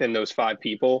 tiers within those 5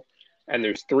 people, and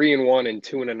there's 3 in one and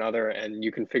 2 in another, and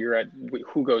you can figure out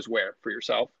who goes where for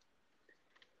yourself.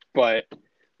 But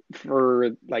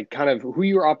for kind of who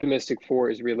you're optimistic for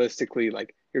is realistically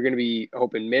you're going to be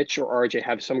hoping Mitch or RJ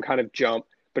have some kind of jump,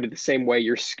 but in the same way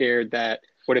you're scared that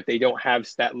what if they don't have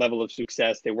that level of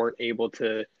success, they weren't able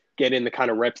to get in the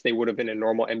kind of reps they would have in a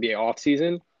normal NBA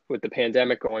offseason with the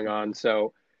pandemic going on.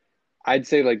 So I'd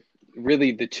say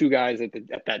really the 2 guys at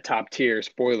that top tier,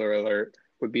 spoiler alert,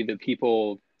 would be the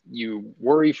people you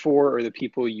worry for or the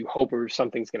people you hope or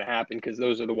something's going to happen, because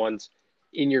those are the ones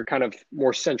in your kind of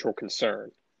more central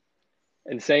concern.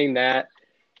 And saying that,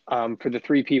 for the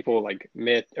 3 people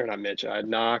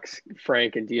Knox,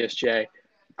 Frank, and DSJ,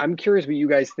 I'm curious what you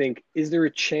guys think. Is there a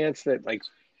chance that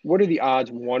what are the odds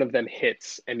one of them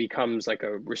hits and becomes a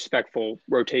respectful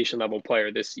rotation level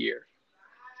player this year?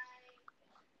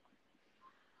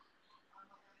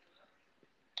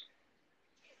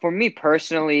 For me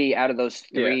personally, out of those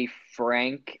 3,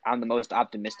 Frank, I'm the most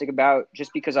optimistic about,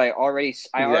 just because I already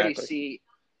see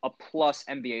a plus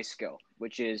NBA skill,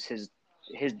 which is his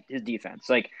defense.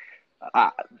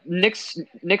 Knicks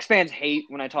fans hate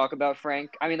when I talk about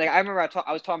Frank. I mean, I remember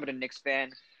I was talking about a Knicks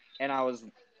fan, and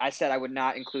I said I would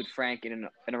not include Frank in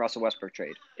a Russell Westbrook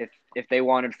trade. If they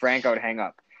wanted Frank, I would hang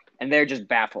up, and they're just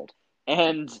baffled.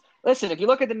 And listen, if you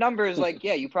look at the numbers,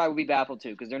 you probably be baffled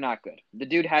too, because they're not good. The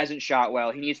dude hasn't shot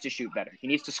well. He needs to shoot better. He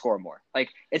needs to score more.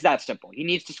 It's that simple. He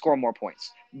needs to score more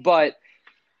points. But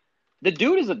the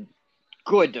dude is a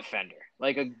good defender,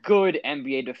 a good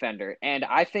NBA defender, and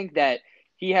I think that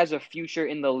he has a future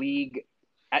in the league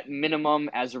at minimum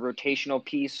as a rotational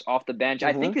piece off the bench.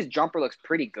 I think his jumper looks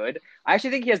pretty good. I actually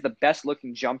think he has the best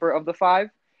looking jumper of the 5.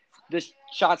 The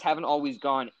shots haven't always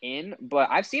gone in, but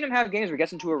I've seen him have games where he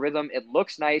gets into a rhythm. It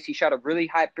looks nice. He shot a really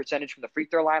high percentage from the free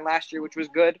throw line last year, which was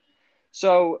good.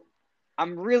 So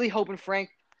I'm really hoping Frank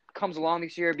comes along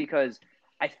this year, because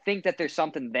I think that there's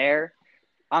something there.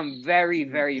 I'm very,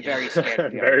 very, very scared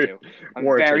of the other 2. I'm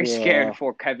very scared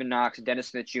for Kevin Knox and Dennis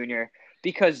Smith Jr.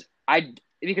 because I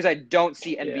don't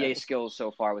see NBA skills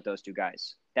so far with those 2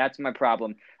 guys. That's my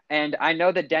problem. And I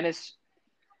know that Dennis,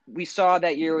 we saw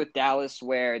that year with Dallas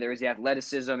where there was the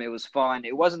athleticism. It was fun.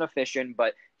 It wasn't efficient,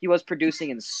 but he was producing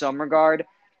in some regard.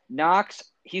 Knox,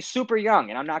 he's super young,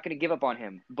 and I'm not going to give up on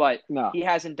him, but he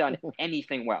hasn't done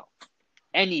anything well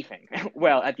at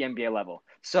the NBA level.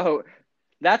 So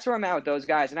that's where I'm at with those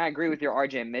guys, and I agree with your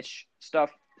RJ and Mitch stuff,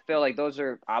 Phil. Those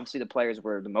are obviously the players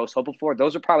we're the most hopeful for.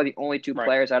 Those are probably the only 2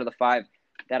 players out of the 5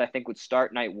 that I think would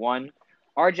start night 1.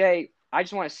 RJ, I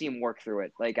just want to see him work through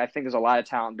it. I think there's a lot of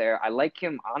talent there. I like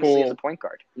him, honestly, as a point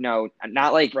guard.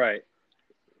 Not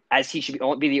as he should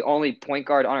be the only point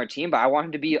guard on our team, but I want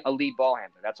him to be a lead ball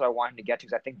handler. That's what I want him to get to,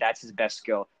 because I think that's his best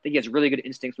skill. I think he has really good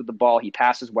instincts with the ball. He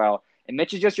passes well. And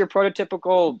Mitch is just your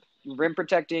prototypical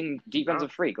rim-protecting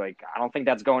defensive freak. I don't think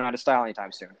that's going out of style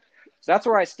anytime soon. So that's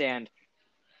where I stand.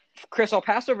 Chris, I'll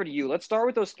pass over to you. Let's start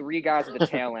with those three guys at the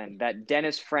tail end, that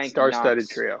Dennis, Frank, Star-studded Knox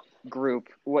trio. group.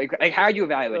 Like, how are you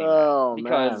evaluating that? Oh man,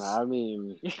 Because I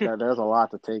mean, there's a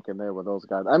lot to take in there with those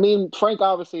guys. I mean, Frank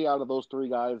obviously out of those three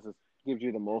guys gives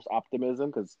you the most optimism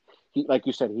because he, like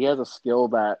you said, he has a skill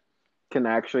that can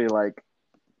actually like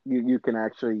you can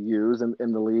actually use in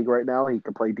the league right now. He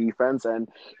can play defense, and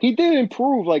he did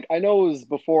improve. Like I know it was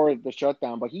before the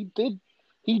shutdown, but he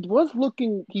was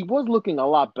looking a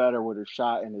lot better with his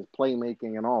shot and his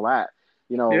playmaking and all that.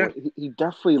 Yeah. He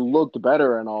definitely looked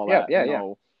better and all yeah, that. yeah,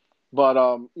 yeah. But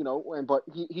but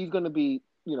he's going to be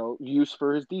used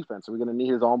for his defense. So we're going to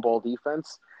need his on ball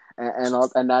defense,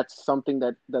 and that's something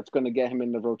that's going to get him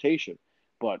in the rotation.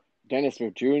 But Dennis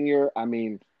Smith Jr. I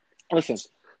mean, listen,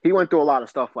 he went through a lot of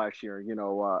stuff last year.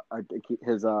 I think he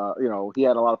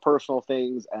had a lot of personal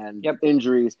things and Yep.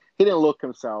 injuries. He didn't look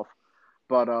himself,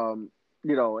 but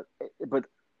but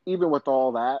even with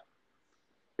all that,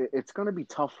 it's going to be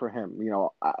tough for him.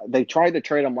 They tried to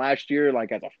trade him last year,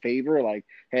 like as a favor, like,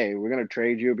 hey, we're going to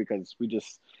trade you because we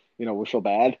just, we feel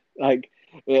bad, like,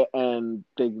 and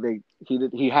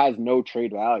he has no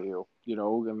trade value. I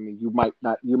mean, you might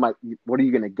not, what are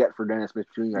you going to get for Dennis Smith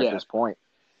Jr. at Yeah. this point?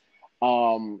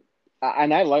 And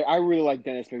I really like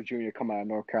Dennis Smith Jr. coming out of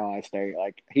North Carolina State.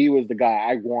 Like he was the guy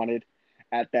I wanted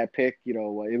at that pick.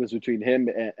 It was between him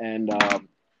and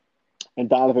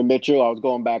Donovan Mitchell. I was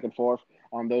going back and forth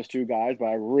on those two guys, but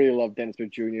I really love Dennis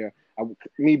Smith Jr.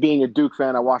 Me being a Duke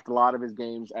fan, I watched a lot of his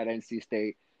games at NC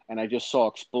State, and I just saw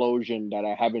explosion that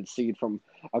I haven't seen from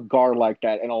a guard like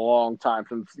that in a long time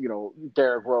since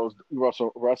Derrick Rose,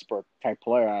 Russell Westbrook type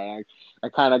player. I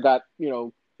kind of got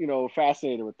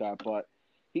fascinated with that, but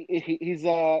he's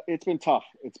it's been tough.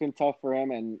 It's been tough for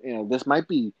him, and this might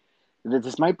be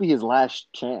his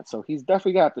last chance. So he's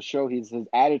definitely got to show his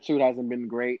attitude hasn't been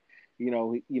great.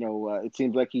 It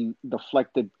seems like he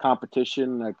deflected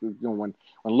competition. Like when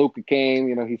Luka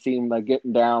came, he seemed like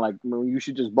getting down. Like you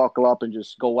should just buckle up and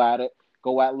just go at it,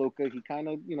 go at Luka. He kind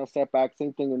of set back.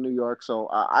 Same thing in New York. So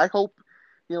I hope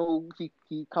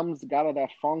he comes out of that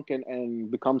funk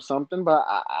and becomes something. But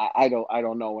I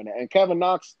don't know. And Kevin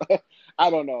Knox,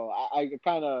 I don't know. I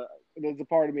kind of there's a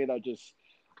part of me that just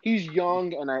he's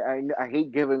young, and I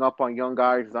hate giving up on young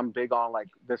guys. I'm big on like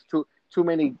there's too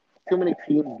many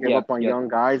teams give up on young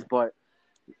guys, but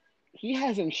he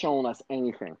hasn't shown us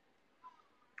anything.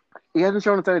 He hasn't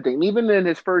shown us anything. Even in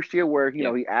his first year, where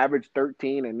he averaged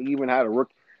 13 and he even had a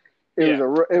rookie. It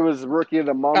was rookie of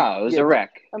the month. Oh, it was a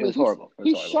wreck. I mean, it was horrible.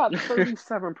 He shot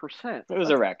 37%. It was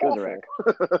a wreck.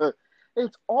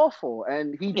 It's awful,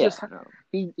 and he just no.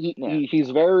 he's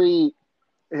very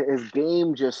his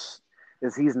game just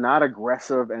is he's not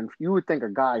aggressive, and you would think a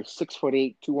guy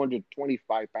 6'8",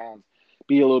 225 pounds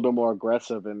be a little bit more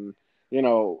aggressive, and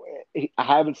I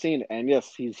haven't seen it. And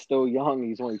yes, he's still young.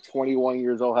 He's only 21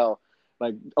 years old. Hell,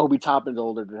 like Obi Toppin's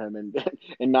older than him,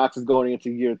 and Knox is going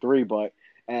into year 3, but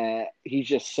he's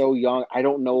just so young. I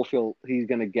don't know if he's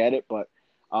gonna get it, but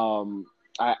I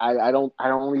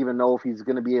don't even know if he's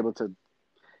gonna be able to.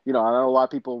 I know a lot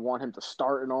of people want him to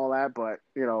start and all that, but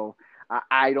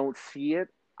I don't see it.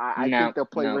 I think they'll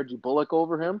play Reggie Bullock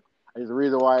over him. Is the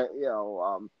reason why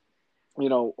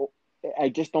I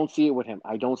just don't see it with him.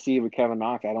 I don't see it with Kevin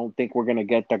Knox. I don't think we're gonna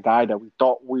get the guy that we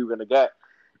thought we were gonna get.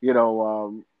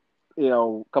 A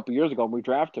couple years ago when we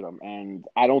drafted him, and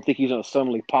I don't think he's gonna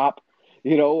suddenly pop.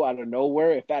 Out of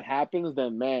nowhere. If that happens,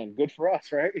 then man, good for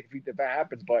us, right? If that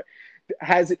happens, but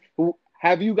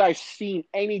have you guys seen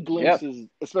any glimpses,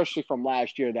 especially from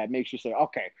last year, that makes you say,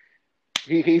 okay,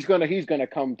 he's gonna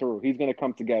come through. He's gonna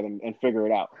come together and figure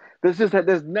it out. There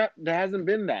hasn't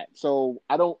been that. So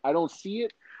I don't see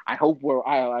it. I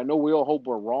know we all hope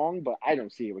we're wrong, but I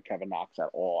don't see it with Kevin Knox at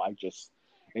all. I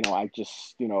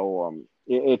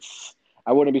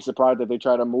wouldn't be surprised if they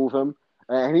try to move him.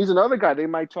 And he's another guy. They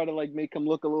might try to make him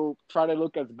try to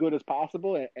look as good as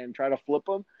possible and try to flip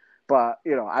him. But,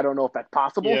 I don't know if that's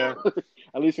possible. Yeah.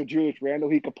 At least with Julius Randle,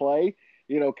 he could play.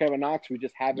 Kevin Knox, we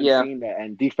just haven't seen that.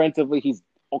 And defensively, he's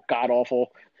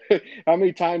god-awful. How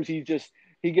many times he gets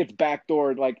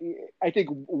backdoored? Like, I think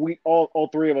we all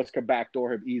three of us could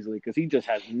backdoor him easily because he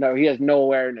has no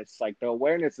awareness. Like, the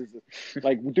awareness is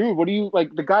like, dude, what do you,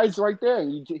 like, the guy's right there.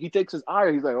 And he takes his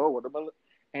eye. He's like, oh, what about it?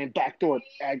 And backdoored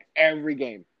every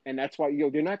game. And that's why,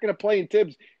 you're not going to play in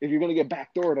Tibbs if you're going to get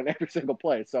backdoored on every single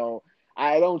play. So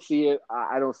I don't see it.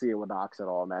 I don't see it with Knox at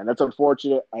all, man. That's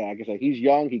unfortunate. Like I said, he's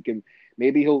young.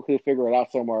 Maybe he'll figure it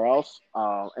out somewhere else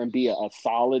and be a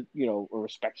solid, a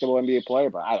respectable NBA player,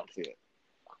 but I don't see it.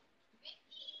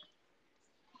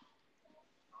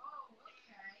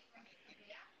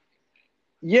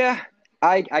 Yeah,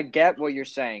 I get what you're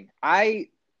saying.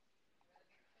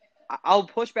 I'll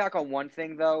push back on one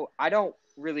thing though. I don't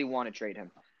really want to trade him,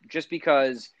 just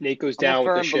because Nate goes I'm a down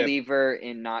with the firm ship. believer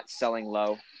in not selling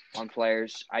low on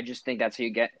players. I just think that's how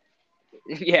you get.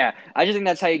 Yeah, I just think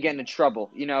that's how you get into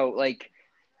trouble.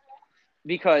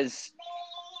 Because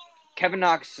Kevin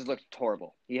Knox has looked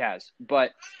horrible. He has,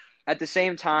 but at the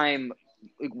same time,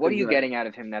 what are you getting out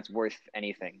of him that's worth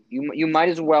anything? You might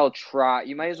as well try.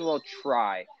 You might as well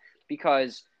try,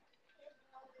 because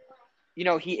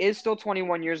he is still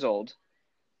 21 years old.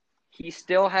 He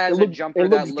still has a jumper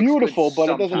that looks beautiful, good but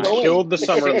it doesn't sometimes. go in. Killed the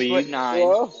summer He's league.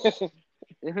 6'9".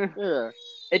 Yeah.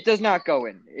 It does not go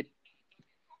in.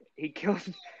 He killed.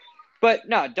 But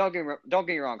no, don't get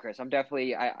me wrong, Chris.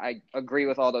 I agree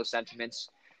with all those sentiments.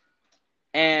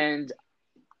 And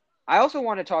I also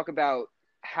want to talk about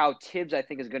how Tibbs, I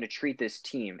think, is going to treat this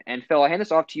team. And Phil, I'll hand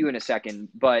this off to you in a second.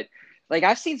 But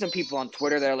I've seen some people on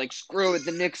Twitter that are like, "Screw it,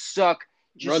 the Knicks suck.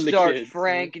 Just start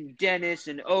Frank and Dennis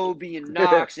and Obi and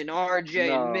Knox and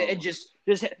RJ and just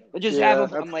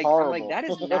have them." I'm like, that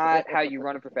is not how you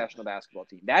run a professional basketball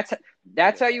team.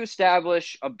 That's how you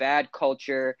establish a bad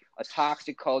culture, a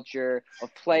toxic culture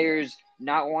of players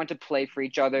not wanting to play for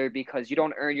each other because you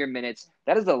don't earn your minutes.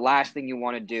 That is the last thing you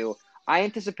want to do. I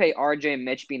anticipate RJ and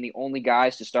Mitch being the only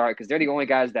guys to start because they're the only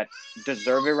guys that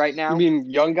deserve it right now. You mean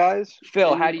young guys?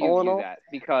 Phil, how do you view that?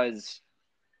 Because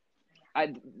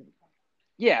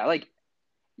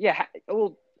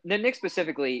well, the Knicks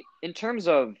specifically, in terms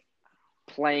of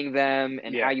playing them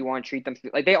and how you want to treat them,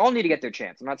 they all need to get their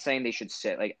chance. I'm not saying they should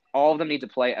sit. All of them need to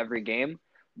play every game,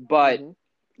 but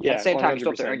at the same time, you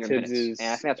still have to earn your minutes. And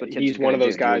I think that's what Tibbs is one of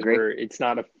those guys where it's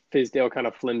not a Fizdale kind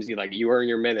of flimsy, you earn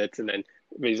your minutes, and then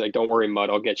he's like, "Don't worry,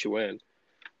 Mud, I'll get you in."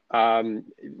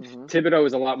 Thibodeau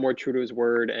is a lot more true to his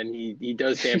word, and he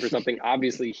does stand for something.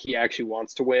 Obviously, he actually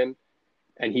wants to win.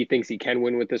 And he thinks he can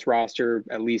win with this roster,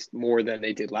 at least more than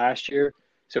they did last year.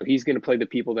 So he's going to play the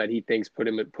people that he thinks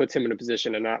puts him in a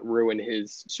position to not ruin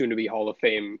his soon-to-be Hall of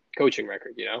Fame coaching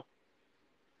record,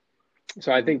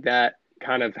 So I think that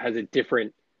kind of has a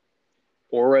different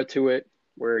aura to it,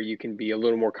 where you can be a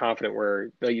little more confident,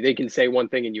 where they can say one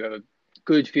thing and you have a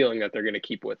good feeling that they're going to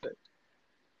keep with it.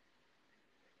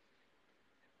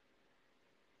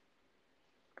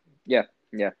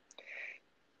 Yeah.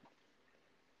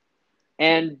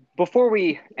 And before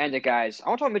we end it, guys, I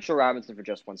want to talk Mitchell Robinson for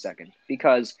just 1 second,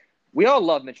 because we all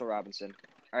love Mitchell Robinson.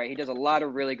 All right, he does a lot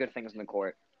of really good things on the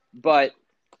court, but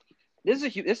this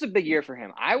is a big year for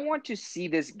him. I want to see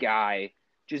this guy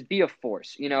just be a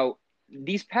force.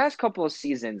 These past couple of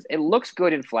seasons, it looks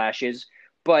good in flashes,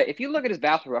 but if you look at his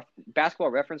basketball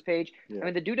reference page, I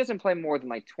mean, the dude doesn't play more than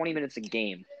 20 minutes a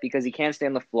game because he can't stay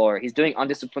on the floor. He's doing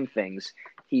undisciplined things.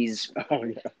 He's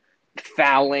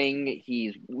fouling,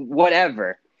 he's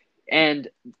whatever. And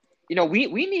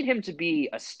we need him to be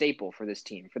a staple for this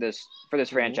team, for this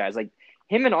franchise.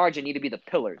 Him and RJ need to be the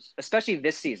pillars, especially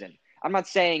this season. I'm not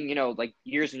saying,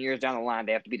 years and years down the line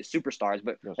they have to be the superstars,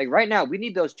 but right now we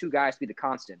need those two guys to be the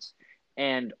constants.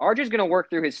 And RJ's going to work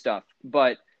through his stuff,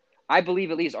 but I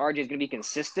believe at least RJ is going to be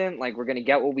consistent. We're going to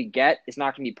get what we get. It's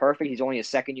not going to be perfect. He's only a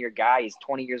second-year guy. He's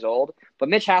 20 years old. But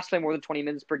Mitch has to play more than 20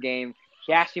 minutes per game.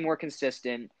 He has to be more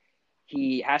consistent.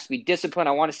 He has to be disciplined.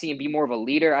 I want to see him be more of a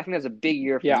leader. I think that's a big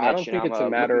year for Mitch. I don't think it's a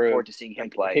matter of to seeing him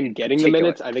play. Him getting the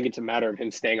minutes. I think it's a matter of him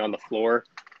staying on the floor,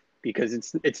 because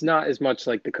it's not as much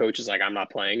like the coach is like, I'm not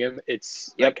playing him.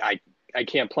 It's I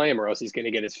can't play him or else he's going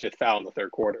to get his fifth foul in the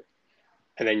third quarter.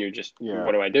 And then you're just,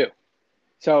 what do I do?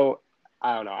 So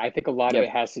I don't know. I think a lot of it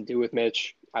has to do with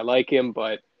Mitch. I like him,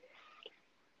 but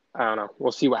I don't know.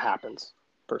 We'll see what happens,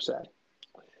 per se.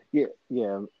 Yeah.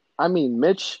 I mean,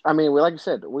 Mitch, like I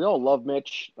said, we all love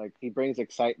Mitch. He brings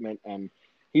excitement, and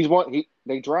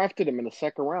they drafted him in the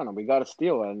second round, and we got a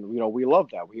steal, and, we love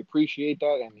that. We appreciate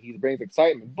that, and he brings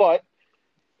excitement, but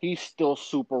he's still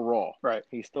super raw. Right.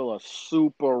 He's still a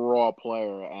super raw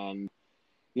player, and,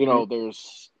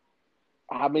 there's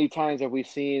how many times have we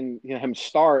seen him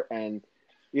start, and,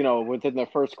 within the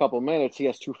first couple of minutes, he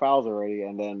has 2 fouls already,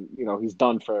 and then, he's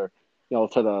done for, to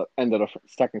the end of the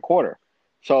second quarter.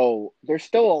 So there's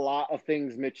still a lot of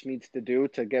things Mitch needs to do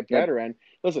to get better. And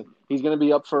listen, he's going to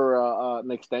be up for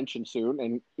an extension soon.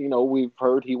 And, we've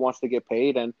heard he wants to get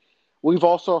paid. And we've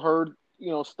also heard,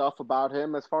 stuff about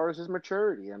him as far as his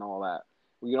maturity and all that,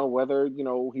 whether,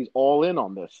 he's all in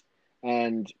on this.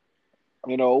 And,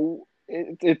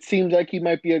 it seems like he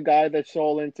might be a guy that's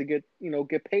all in to get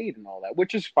paid and all that,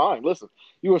 which is fine. Listen,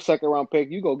 you a second round pick,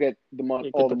 you go get the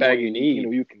money, all the bag money you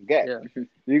need. You can get. Yeah.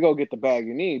 You go get the bag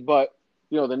you need. But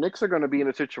the Knicks are going to be in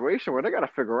a situation where they got to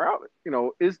figure out,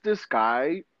 is this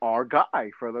guy our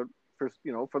guy for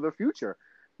the future?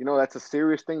 That's a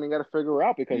serious thing they got to figure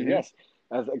out, because yes,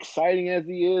 as exciting as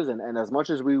he is, and as much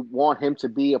as we want him to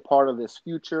be a part of this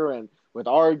future, and with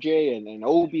RJ and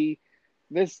Obi,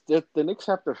 the Knicks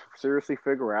have to seriously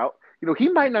figure out. He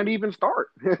might not even start.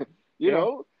 you Yeah,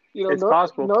 know, it's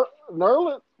possible.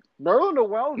 Nerlens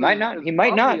Noel Might not. is He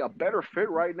might probably not. a better fit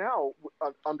right now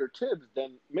under Tibbs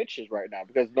than Mitch is right now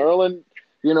because Nerlens,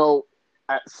 you know,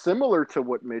 similar to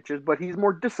what Mitch is, but he's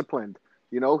more disciplined.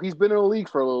 He's been in the league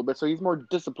for a little bit, so he's more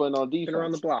disciplined on Been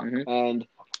around the defense. block. Hmm. And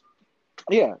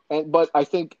yeah, but I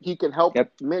think he can help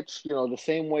Yep. Mitch, the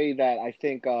same way that I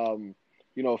think, a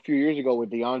few years ago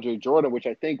with DeAndre Jordan, which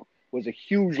I think was a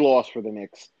huge loss for the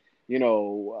Knicks,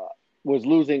 was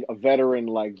losing a veteran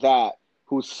like that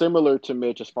who's similar to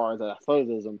Mitch as far as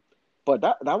athleticism. But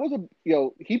that was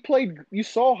he played. You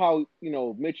saw how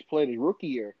Mitch played his rookie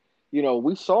year.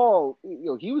 We saw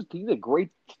he did great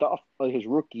stuff his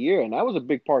rookie year, and that was a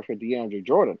big part for DeAndre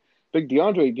Jordan. Big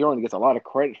DeAndre Jordan gets a lot of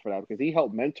credit for that because he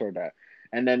helped mentor that.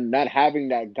 And then not having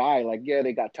that guy, like, yeah,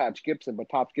 they got Taj Gibson, but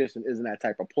Taj Gibson isn't that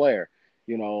type of player,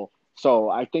 So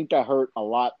I think that hurt a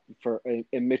lot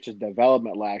in Mitch's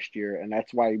development last year, and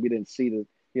that's why we didn't see the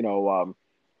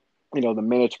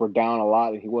minutes were down a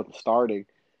lot and he wasn't starting.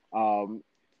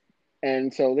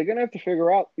 And so they're gonna have to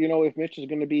figure out, if Mitch is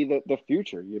gonna be the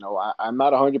future. I'm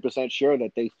not 100% sure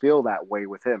that they feel that way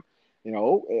with him.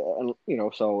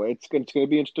 So it's going to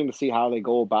be interesting to see how they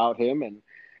go about him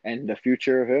and the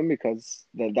future of him because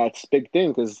that's a big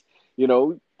thing because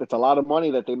that's a lot of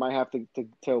money that they might have to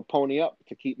pony up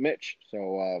to keep Mitch.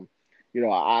 So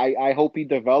I hope he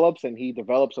develops and he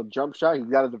develops a jump shot. He's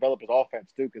got to develop his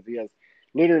offense too because he has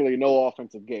literally no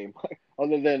offensive game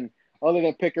other than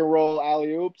pick and roll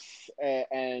alley oops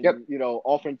and Yep.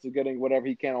 offensive getting whatever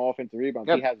he can offensive rebounds.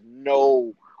 Yep. He has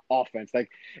no offense. And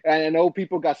I know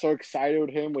people got so excited with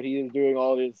him when he was doing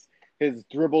all his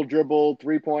dribble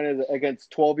 3-pointers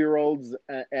against 12-year-olds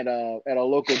at a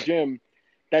local gym.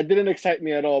 That didn't excite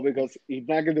me at all because he's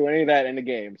not gonna do any of that in the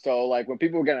game. So like when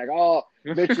people were getting like, oh,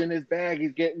 Mitch in his bag,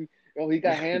 he's getting, he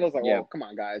got handles. Like, well, come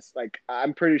on, guys. Like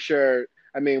I'm pretty sure.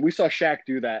 I mean, we saw Shaq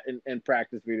do that in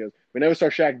practice videos. We never saw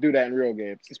Shaq do that in real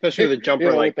games, especially with a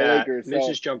jumper like the that. Lakers,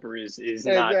 Mitch's jumper is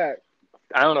not. I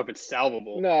don't know if it's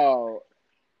salvable. No.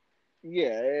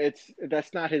 Yeah,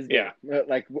 that's not his game. Yeah.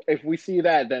 Like if we see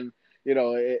that, then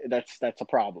that's a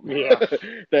problem. Yeah.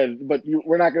 But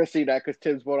we're not going to see that because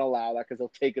Tibbs won't allow that because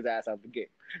he'll take his ass out of the game.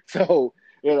 So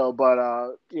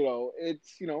but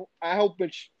it's I hope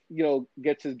Mitch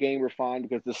gets his game refined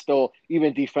because there's still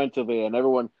even defensively and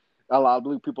everyone. A lot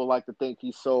of people like to think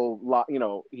he's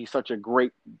he's such a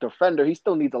great defender. He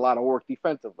still needs a lot of work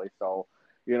defensively. So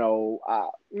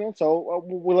let's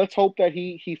hope that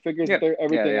he figures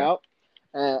everything out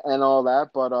and all that.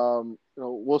 But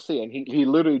we'll see. And he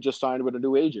literally just signed with a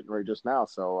new agent right just now.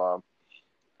 So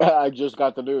I just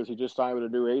got the news. He just signed with a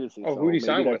new agency. Oh, so who did he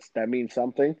sign with? That means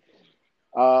something.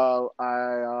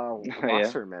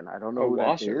 Wasserman. I don't know who that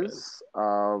Wasserman. is.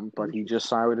 But he just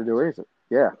signed with a new agent.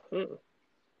 Yeah.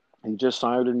 He just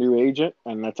signed a new agent,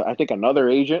 and that's I think another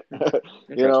agent. So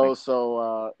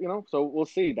we'll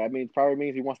see. That probably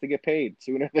means he wants to get paid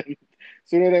sooner than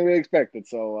we expected.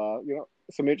 So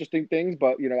some interesting things,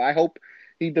 but I hope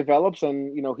he develops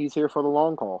and he's here for the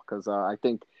long haul because I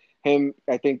think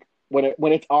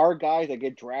when it's our guys that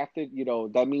get drafted,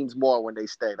 that means more when they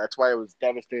stay. That's why it was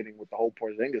devastating with the whole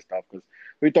Porzingis stuff because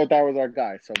we thought that was our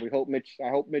guy. So I hope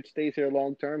Mitch stays here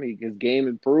long term. His game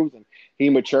improves and he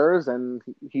matures and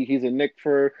he's a Knick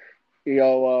for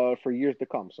for years to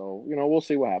come. So we'll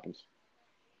see what happens.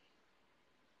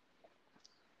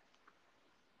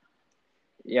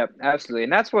 Yep, absolutely,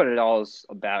 and that's what it all is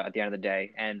about at the end of the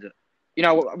day. And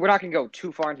we're not gonna go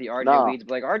too far into the RJ weeds,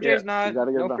 but like RJ's not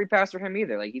no free pass for him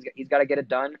either. Like he's got to get it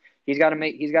done. He's got to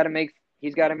make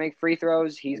free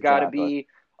throws. He's got to be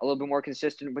a little bit more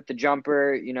consistent with the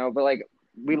jumper. But like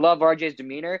we love RJ's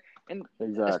demeanor, and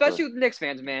especially with Knicks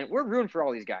fans, man, we're rooting for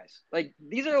all these guys. Like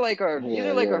these are like our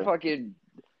fucking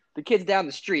the kids down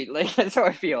the street. Like that's how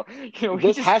I feel.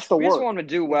 This has to work. We just want them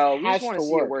to do well. We just want to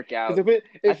see it work out.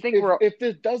 If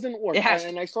this doesn't work,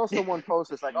 and I saw someone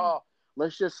post it's like, oh,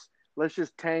 let's just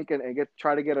tank and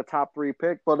try to get a top 3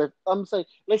 pick. But if I'm saying,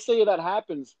 let's say that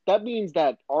happens, that means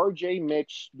that RJ,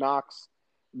 Mitch, Knox,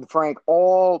 Frank,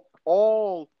 all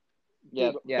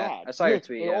bad. I saw your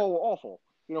tweet. They're all awful.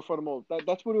 For the most,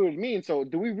 that's what it would mean. So,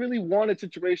 do we really want a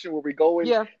situation where we go in?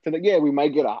 We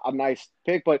might get a nice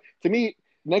pick, but to me,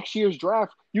 next year's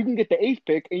draft, you can get the 8th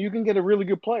pick and you can get a really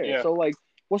good player. Yeah. So, like,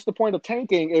 what's the point of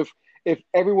tanking if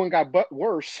everyone got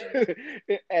worse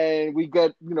and we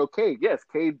get, Cade. Yes,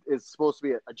 Cade is supposed to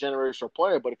be a generational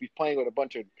player, but if he's playing with a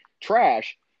bunch of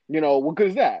trash, what good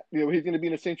is that? He's going to be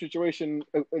in the same situation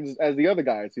as the other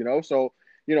guys. So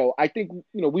I think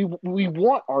we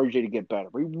want RJ to get better.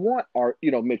 We want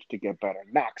Mitch to get better.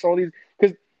 Knox, all these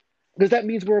because that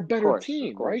means we're a better Of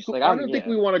team, right? course. Like I don't think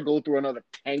we want to go through another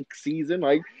tank season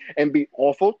and be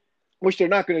awful, which they're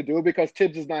not going to do because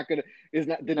Tibbs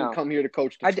didn't come here to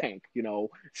coach the tank,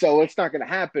 so it's not going to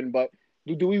happen. But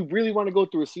do we really want to go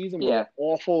through a season where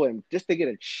we're awful and just to get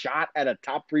a shot at a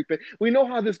top 3 pick? We know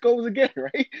how this goes again,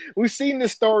 right? We've seen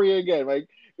this story again,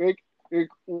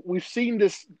 we've seen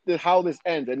this how this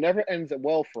ends. It never ends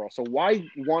well for us. So why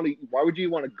would you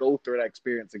want to go through that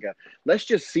experience again? Let's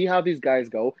just see how these guys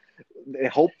go. I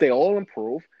hope they all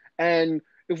improve. And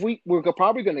if we're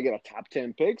probably going to get a top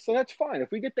 10 pick, so that's fine.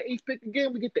 If we get the 8th pick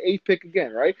again, we get the 8th pick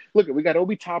again, right? Look, we got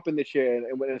Obi Toppin this year,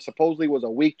 and it supposedly was a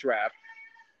weak draft,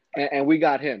 and we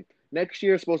got him. Next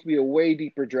year is supposed to be a way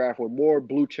deeper draft with more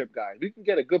blue chip guys. We can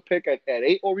get a good pick at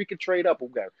 8, or we can trade up.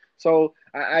 So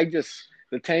I just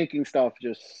the tanking stuff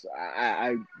it's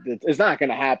not going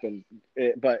to happen.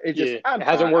 But it just it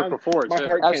hasn't worked before. My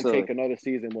heart can't take another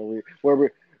season where we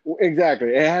exactly.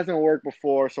 It hasn't worked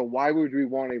before, so why would we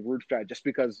want to root for that? Just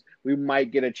because we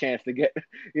might get a chance to get,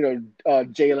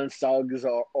 Jalen Suggs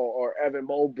or Evan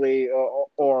Mobley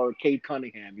or Cade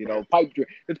Cunningham,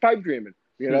 it's pipe dreaming,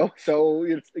 So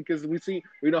it's because we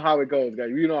know how it goes, guys.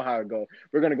 You know how it goes.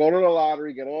 We're gonna go to the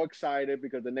lottery, get all excited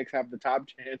because the Knicks have the top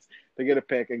chance to get a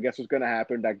pick, and guess what's gonna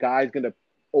happen? That guy's gonna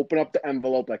open up the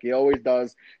envelope like he always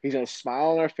does. He's going to smile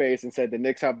on our face and say the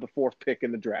Knicks have the 4th pick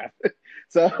in the draft.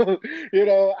 So,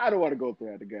 I don't want to go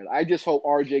through that again. I just hope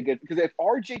RJ gets – because if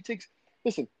RJ takes –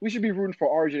 listen, we should be rooting for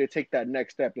RJ to take that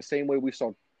next step the same way we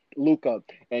saw Luka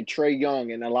and Trae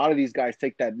Young and a lot of these guys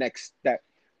take that next – that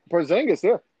Porzingis,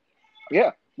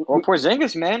 yeah. Or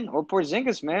Porzingis,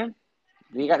 man.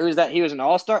 Who's that? He was an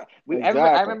all-star. Exactly.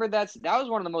 I remember that was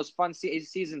one of the most fun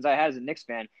seasons I had as a Knicks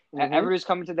fan. Mm-hmm. Everybody's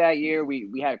coming to that year.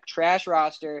 We had a trash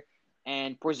roster,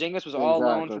 and Porzingis was all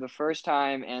alone for the first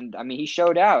time. And, I mean, he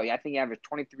showed out. I think he averaged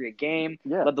 23 a game,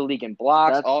 led the league in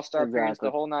blocks, all-star appearance,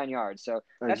 the whole 9 yards. So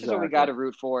that's just what we got to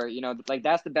root for.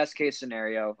 That's the best-case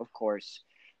scenario, of course.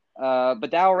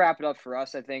 But that will wrap it up for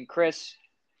us, I think. Chris,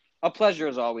 a pleasure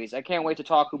as always. I can't wait to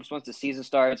talk hoops once the season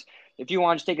starts. If you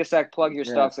want, just take a sec, plug your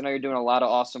stuff. I know you're doing a lot of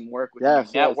awesome work with your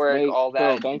network, all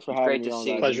that. Thanks for having me. Great to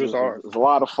see. Pleasure's ours. It was a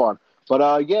lot of fun.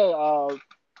 But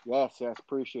yes,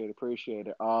 appreciate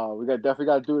it. We definitely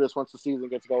got to do this once the season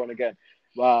gets going again.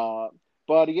 But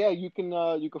you can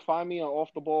find me on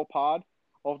Off the Ball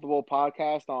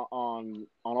Podcast on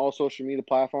all social media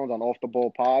platforms on Off the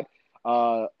Ball Pod.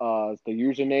 The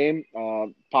username.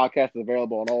 Podcast is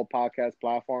available on all podcast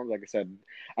platforms. Like I said,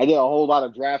 I did a whole lot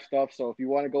of draft stuff. So if you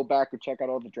want to go back and check out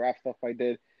all the draft stuff I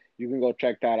did, you can go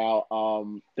check that out.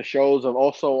 The shows have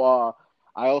also.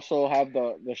 I also have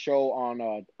the show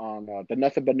on the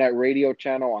Nothing But Net radio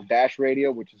channel on Dash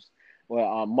Radio, which is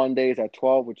on Mondays at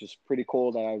 12, which is pretty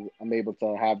cool that I'm able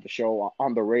to have the show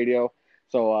on the radio.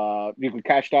 So you can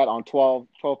catch that on 12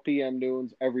 p.m.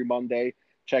 noons every Monday.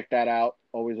 Check that out.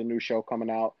 Always a new show coming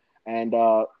out. And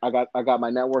I got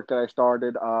my network that I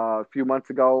started a few months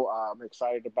ago. I'm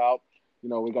excited about.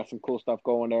 We got some cool stuff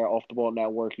going there. Off the Ball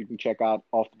Network. You can check out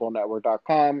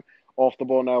offtheballnetwork.com. Off the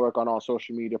Ball Network on all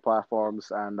social media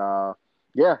platforms. And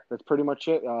that's pretty much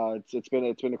it. It's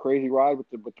been a crazy ride with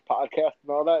the podcast and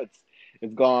all that.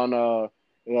 It's gone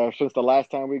since the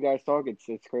last time we guys talked.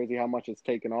 It's crazy how much it's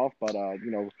taken off. But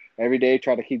every day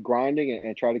try to keep grinding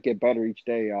and try to get better each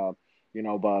day.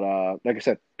 But like I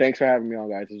said, thanks for having me on,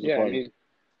 guys. It was a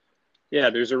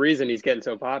pleasure. There's a reason he's getting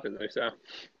so popular. So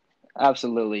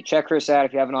absolutely, check Chris out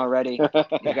if you haven't already.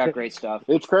 He's got great stuff.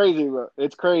 It's crazy, bro.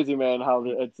 It's crazy, man. How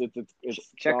it's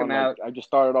check him out. I just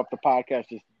started off the podcast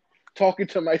just talking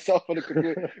to myself on the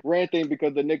computer, ranting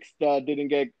because the Knicks didn't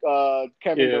get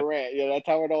Kevin Durant. Yeah, that's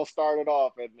how it all started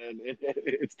off, and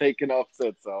it's taken off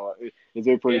since. So it's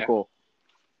been pretty cool.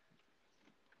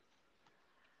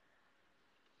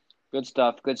 Good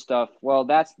stuff. Well,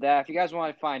 that's that. If you guys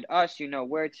want to find us, you know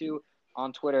where to.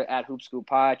 On Twitter at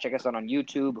HoopScoopPod. Check us out on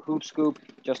YouTube, HoopScoop.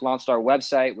 Just launched our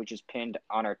website, which is pinned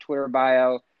on our Twitter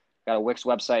bio. Got a Wix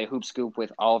website, HoopScoop,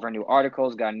 with all of our new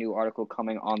articles. Got a new article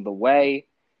coming on the way.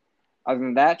 Other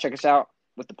than that, check us out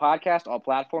with the podcast, all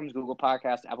platforms, Google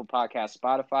Podcasts, Apple Podcasts,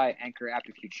 Spotify, Anchor app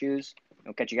if you choose.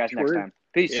 We'll catch you guys next time.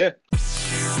 Peace. Yeah.